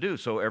government to do.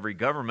 So every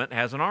government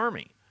has an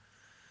army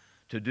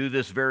to do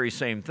this very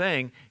same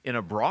thing in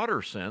a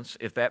broader sense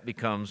if that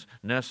becomes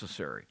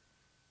necessary.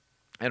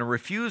 And a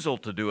refusal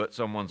to do it,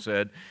 someone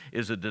said,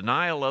 is a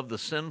denial of the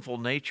sinful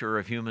nature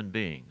of human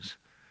beings.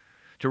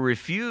 To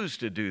refuse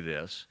to do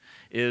this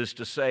is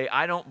to say,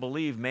 I don't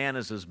believe man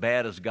is as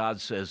bad as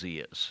God says he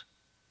is,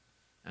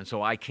 and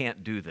so I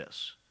can't do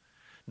this.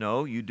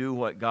 No, you do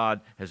what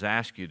God has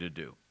asked you to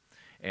do.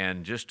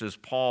 And just as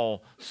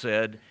Paul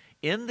said,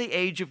 in the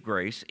age of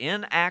grace,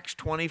 in Acts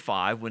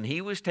 25, when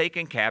he was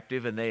taken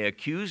captive and they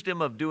accused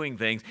him of doing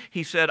things,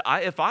 he said,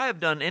 if I have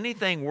done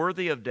anything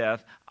worthy of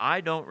death,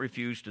 I don't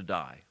refuse to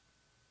die.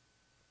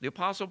 The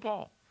Apostle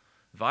Paul.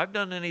 If I've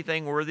done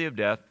anything worthy of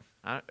death,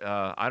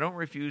 I don't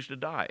refuse to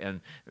die.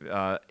 And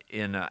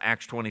in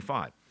Acts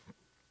 25.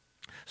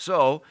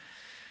 So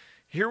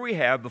here we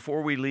have,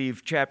 before we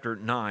leave chapter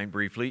 9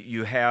 briefly,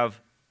 you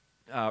have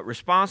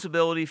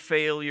responsibility,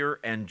 failure,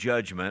 and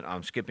judgment.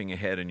 I'm skipping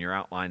ahead in your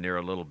outline there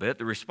a little bit.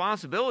 The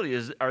responsibility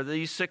are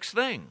these 6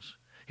 things.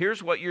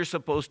 Here's what you're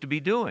supposed to be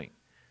doing.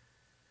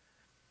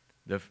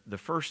 The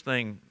first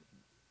thing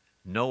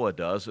Noah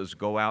does is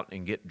go out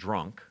and get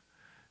drunk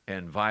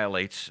and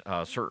violates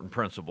certain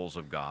principles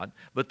of God.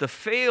 But the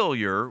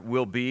failure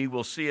will be,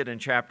 we'll see it in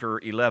chapter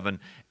 11,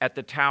 at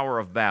the Tower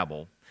of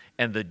Babel,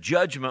 and the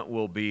judgment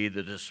will be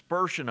the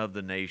dispersion of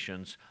the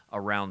nations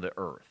around the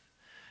earth.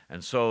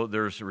 And so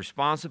there's a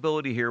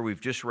responsibility here. We've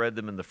just read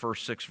them in the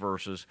first 6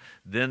 verses.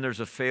 Then there's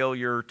a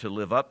failure to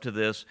live up to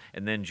this,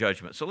 and then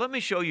judgment. So let me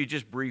show you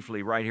just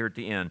briefly right here at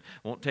the end.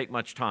 Won't take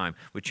much time.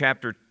 With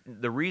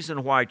the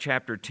reason why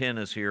chapter 10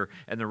 is here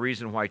and the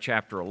reason why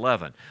chapter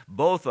 11.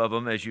 Both of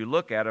them, as you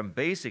look at them,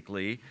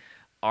 basically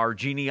are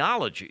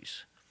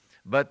genealogies,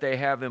 but they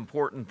have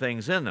important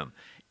things in them.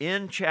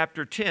 In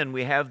chapter 10,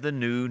 we have the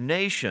new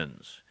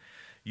nations.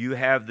 You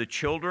have the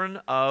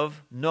children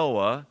of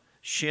Noah,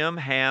 Shem,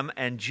 Ham,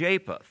 and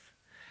Japheth.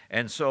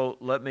 And so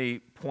let me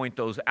point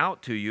those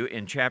out to you.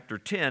 In chapter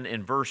 10,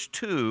 in verse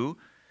 2,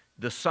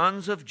 the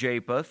sons of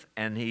Japheth,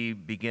 and he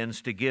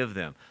begins to give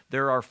them.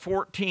 There are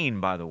 14,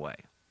 by the way,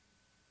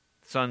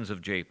 sons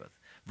of Japheth.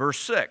 Verse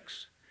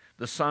 6,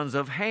 the sons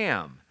of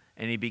Ham,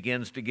 and he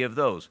begins to give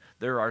those.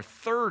 There are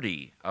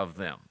 30 of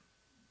them.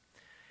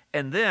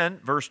 And then,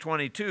 verse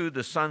 22,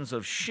 the sons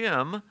of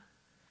Shem,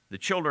 the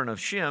children of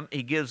Shem,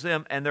 he gives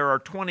them, and there are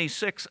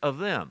 26 of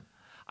them.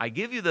 I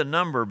give you the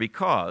number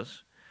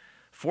because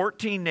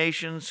 14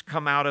 nations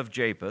come out of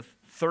Japheth,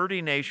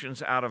 30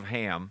 nations out of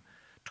Ham,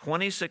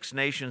 26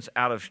 nations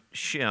out of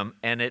Shem,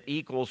 and it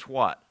equals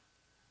what?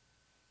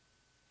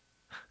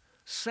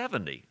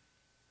 70.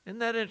 Isn't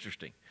that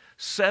interesting?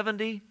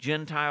 70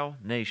 Gentile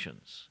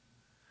nations.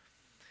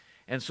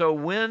 And so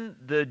when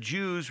the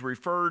Jews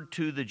referred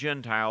to the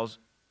Gentiles,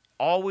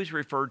 always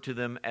referred to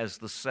them as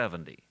the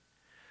 70.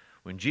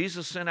 When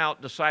Jesus sent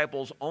out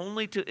disciples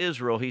only to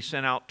Israel, he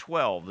sent out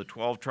 12, the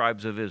 12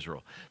 tribes of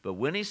Israel. But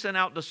when he sent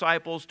out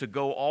disciples to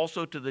go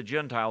also to the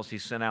Gentiles, he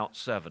sent out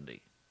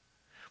 70.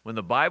 When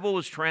the Bible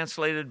was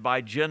translated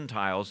by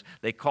Gentiles,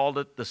 they called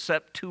it the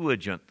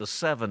Septuagint, the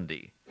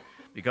 70,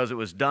 because it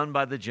was done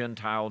by the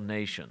Gentile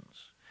nations.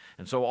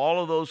 And so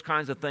all of those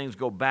kinds of things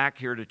go back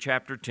here to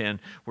chapter 10,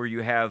 where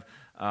you have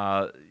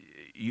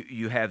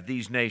you have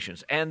these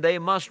nations. And they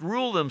must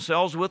rule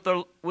themselves with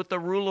the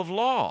rule of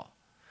law.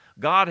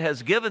 God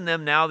has given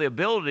them now the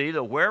ability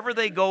that wherever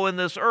they go in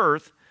this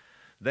earth,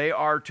 they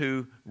are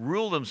to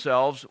rule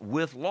themselves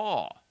with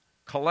law,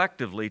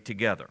 collectively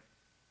together.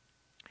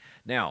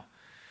 Now,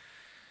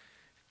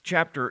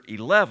 chapter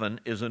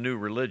 11 is a new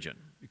religion,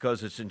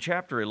 because it's in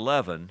chapter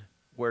 11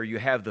 where you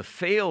have the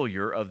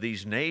failure of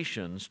these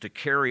nations to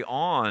carry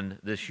on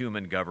this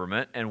human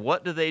government. And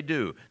what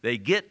do? They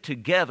get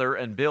together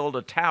and build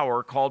a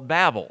tower called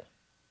Babel.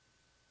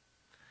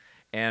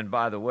 And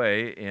by the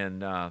way,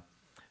 in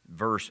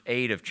verse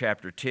 8 of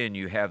chapter 10,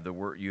 you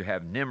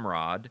have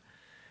Nimrod,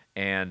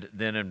 and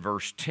then in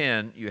verse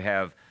 10, you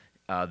have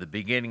the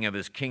beginning of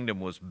his kingdom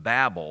was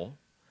Babel.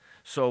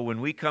 So when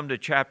we come to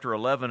chapter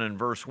 11 and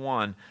verse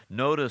 1,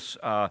 notice,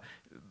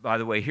 by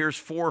the way, here's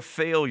 4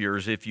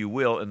 failures, if you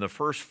will, in the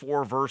first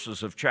 4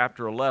 verses of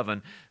chapter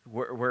 11,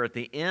 where at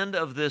the end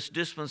of this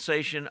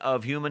dispensation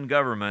of human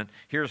government,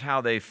 here's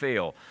how they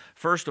fail.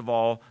 First of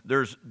all,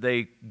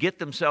 they get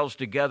themselves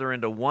together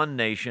into one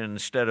nation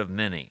instead of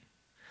many.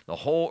 The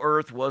whole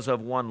earth was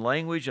of one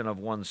language and of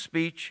one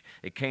speech.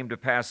 It came to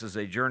pass as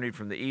they journeyed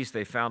from the east,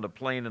 they found a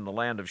plain in the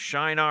land of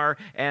Shinar,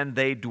 and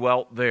they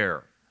dwelt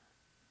there.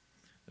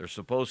 They're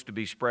supposed to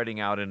be spreading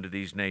out into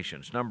these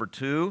nations. Number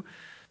 2,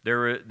 they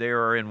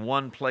are in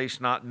one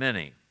place, not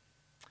many,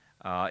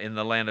 in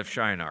the land of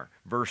Shinar.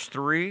 Verse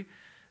 3,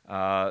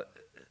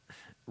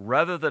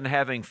 rather than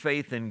having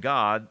faith in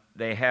God,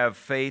 they have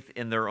faith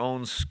in their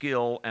own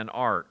skill and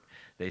art.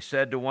 They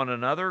said to one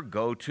another,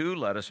 "Go to,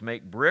 let us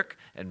make brick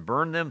and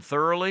burn them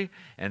thoroughly."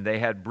 And they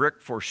had brick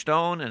for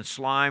stone and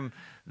slime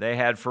they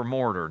had for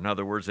mortar. In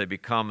other words, they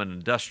become an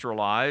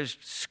industrialized,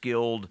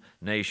 skilled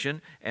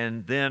nation.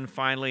 And then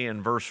finally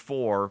in verse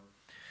 4,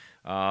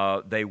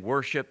 they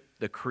worship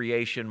the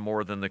creation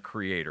more than the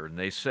Creator. And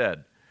they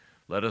said,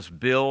 "Let us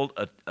build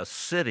a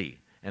city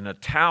and a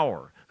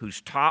tower whose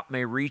top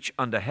may reach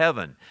unto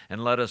heaven,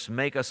 and let us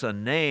make us a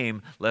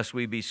name, lest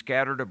we be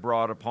scattered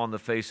abroad upon the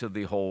face of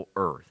the whole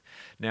earth."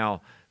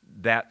 Now,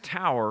 that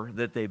tower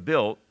that they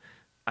built,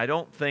 I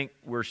don't think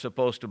we're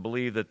supposed to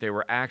believe that they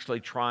were actually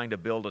trying to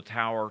build a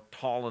tower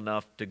tall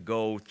enough to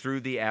go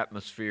through the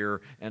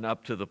atmosphere and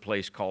up to the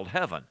place called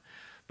heaven.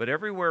 But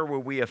everywhere where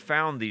we have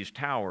found these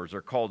towers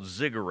are called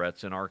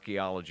ziggurats in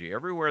archaeology.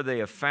 Everywhere they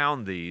have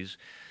found these,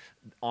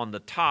 on the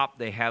top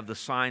they have the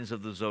signs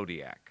of the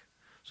zodiac.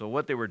 So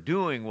what they were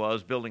doing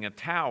was building a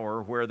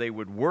tower where they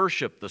would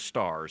worship the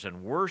stars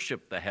and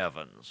worship the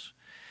heavens.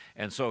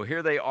 And so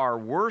here they are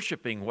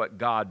worshiping what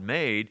God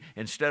made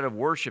instead of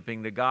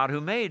worshiping the God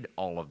who made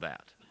all of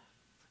that.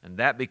 And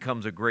that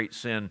becomes a great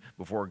sin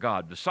before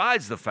God.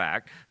 Besides the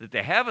fact that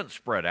they haven't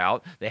spread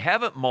out, they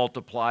haven't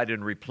multiplied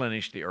and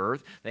replenished the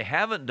earth, they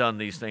haven't done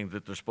these things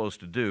that they're supposed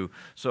to do,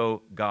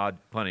 so God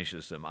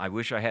punishes them. I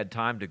wish I had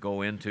time to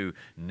go into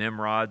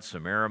Nimrod,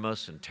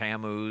 Semiramis, and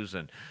Tammuz,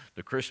 and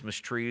the Christmas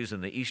trees,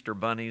 and the Easter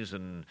bunnies,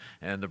 and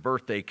the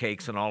birthday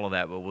cakes, and all of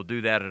that, but we'll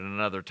do that at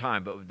another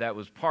time. But that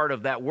was part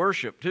of that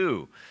worship,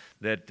 too,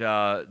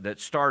 that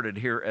started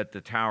here at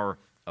the Tower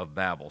of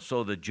Babel.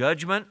 So the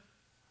judgment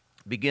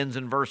begins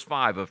in verse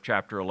 5 of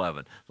chapter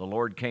 11. The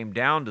Lord came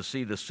down to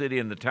see the city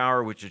and the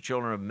tower which the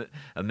children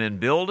of men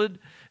builded,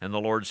 and the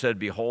Lord said,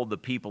 Behold, the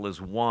people is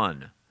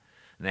one,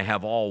 and they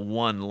have all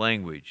one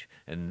language,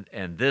 and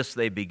this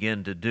they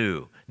begin to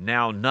do.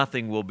 Now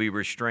nothing will be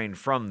restrained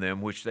from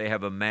them which they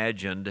have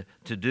imagined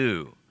to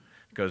do.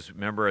 Because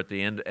remember at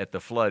the end, at the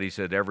flood, he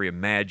said, every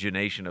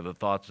imagination of the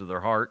thoughts of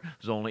their heart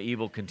was only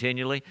evil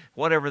continually.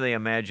 Whatever they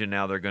imagine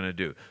now they're going to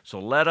do. So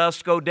let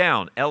us go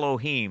down,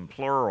 Elohim,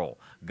 plural,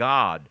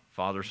 God,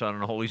 Father, Son,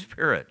 and Holy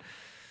Spirit.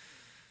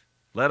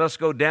 Let us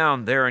go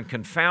down there and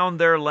confound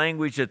their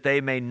language that they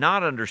may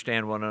not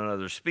understand one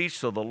another's speech.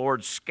 So the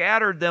Lord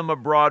scattered them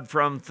abroad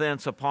from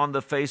thence upon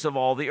the face of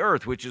all the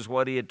earth, which is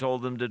what he had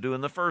told them to do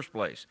in the first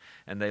place.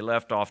 And they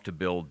left off to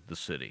build the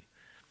city.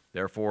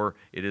 Therefore,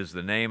 it is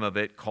the name of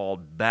it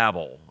called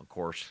Babel, of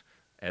course,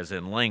 as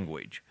in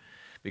language,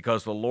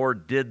 because the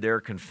Lord did there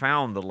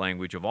confound the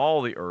language of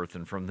all the earth,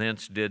 and from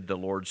thence did the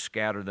Lord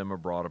scatter them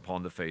abroad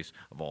upon the face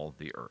of all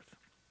the earth.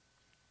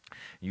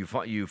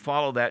 You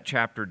follow that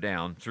chapter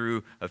down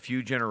through a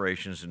few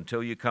generations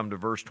until you come to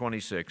verse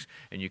 26,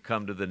 and you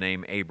come to the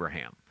name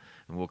Abraham.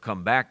 And we'll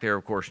come back there,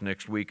 of course,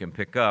 next week and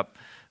pick up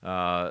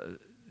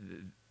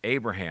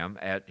Abraham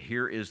at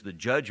here is the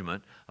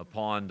judgment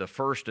upon the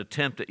first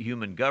attempt at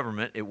human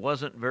government. It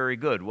wasn't very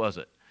good, was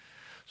it?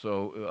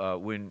 So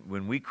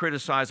when we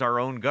criticize our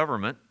own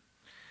government,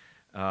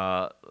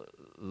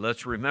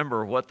 let's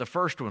remember what the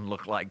first one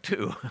looked like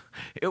too.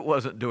 It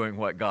wasn't doing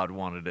what God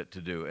wanted it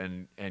to do.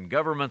 And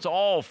governments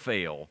all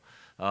fail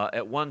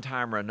at one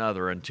time or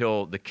another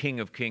until the King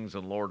of Kings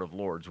and Lord of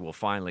Lords will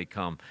finally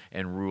come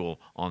and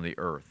rule on the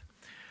earth.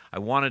 I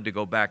wanted to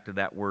go back to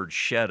that word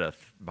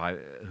sheddeth, by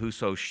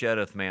whoso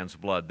sheddeth man's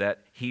blood.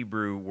 That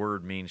Hebrew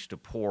word means to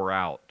pour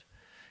out,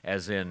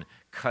 as in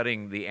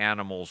cutting the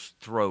animal's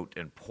throat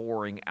and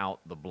pouring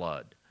out the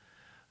blood,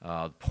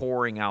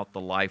 pouring out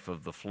the life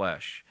of the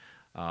flesh.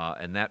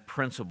 And that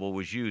principle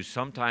was used.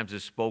 Sometimes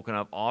it's spoken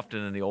of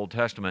often in the Old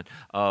Testament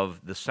of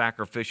the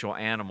sacrificial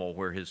animal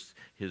where his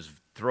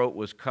throat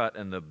was cut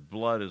and the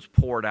blood is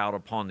poured out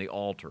upon the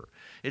altar.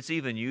 It's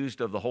even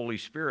used of the Holy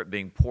Spirit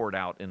being poured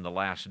out in the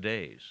last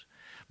days.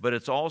 But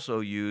it's also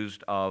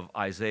used of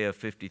Isaiah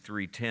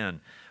 53:10,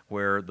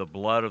 where the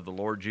blood of the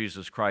Lord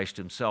Jesus Christ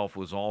himself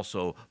was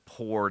also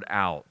poured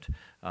out,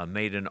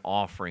 made an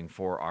offering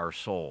for our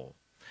soul.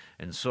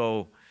 And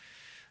so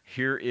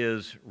here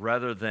is,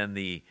 rather than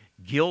the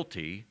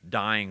guilty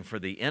dying for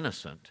the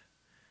innocent,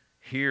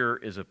 here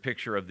is a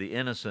picture of the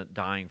innocent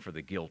dying for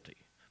the guilty,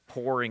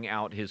 pouring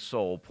out his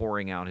soul,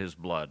 pouring out his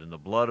blood. And the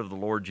blood of the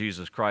Lord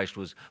Jesus Christ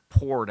was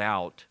poured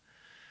out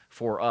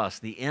for us,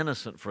 the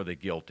innocent for the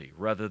guilty,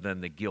 rather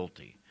than the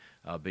guilty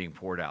being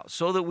poured out,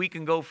 so that we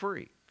can go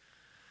free.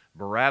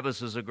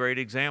 Barabbas is a great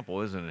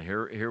example, isn't it?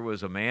 Here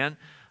was a man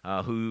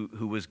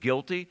who was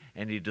guilty,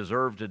 and he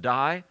deserved to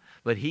die,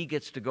 but he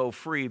gets to go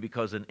free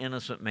because an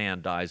innocent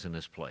man dies in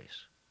his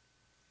place.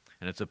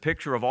 And it's a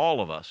picture of all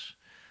of us,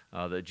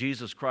 that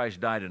Jesus Christ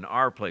died in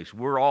our place.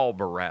 We're all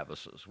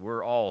Barabbases.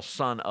 We're all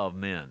son of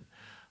men.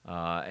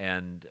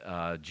 And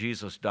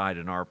Jesus died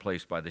in our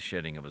place by the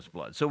shedding of his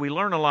blood. So we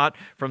learn a lot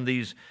from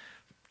these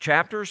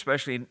chapters,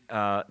 especially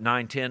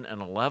 9, 10,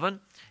 and 11,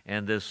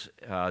 and this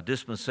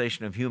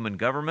dispensation of human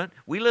government.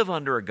 We live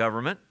under a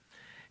government,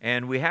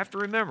 and we have to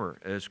remember,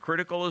 as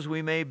critical as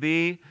we may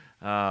be,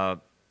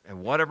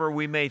 and whatever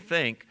we may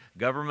think,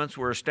 governments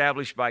were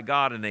established by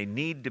God, and they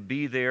need to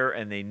be there,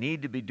 and they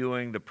need to be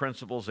doing the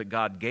principles that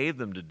God gave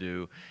them to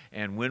do.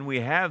 And when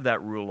we have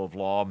that rule of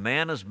law,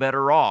 man is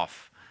better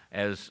off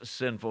as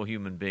sinful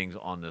human beings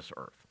on this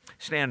earth.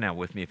 Stand now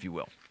with me, if you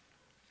will.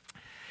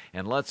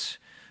 And let's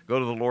go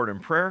to the Lord in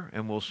prayer,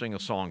 and we'll sing a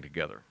song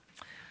together.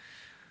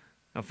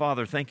 Now,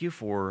 Father, thank you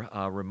for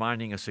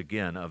reminding us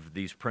again of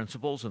these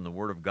principles in the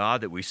Word of God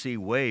that we see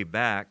way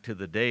back to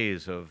the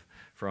days of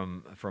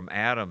from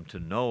Adam to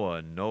Noah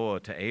and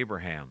Noah to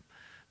Abraham,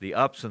 the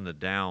ups and the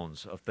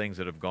downs of things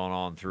that have gone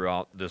on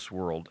throughout this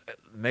world.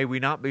 May we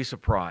not be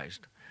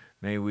surprised.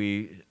 May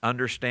we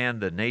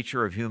understand the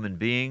nature of human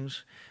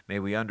beings. May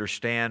we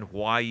understand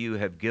why you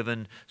have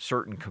given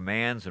certain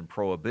commands and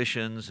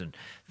prohibitions and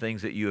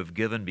things that you have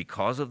given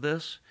because of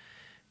this.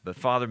 But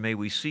Father, may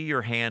we see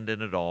your hand in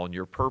it all and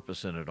your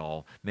purpose in it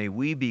all. May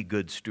we be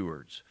good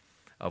stewards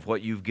of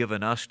what you've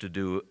given us to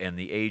do and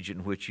the age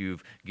in which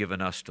you've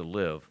given us to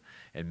live.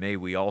 And may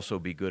we also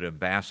be good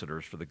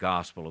ambassadors for the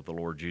gospel of the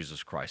Lord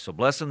Jesus Christ. So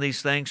bless in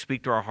these things,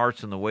 speak to our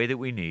hearts in the way that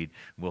we need.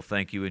 We'll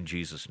thank you in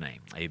Jesus'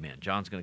 name. Amen. John's going to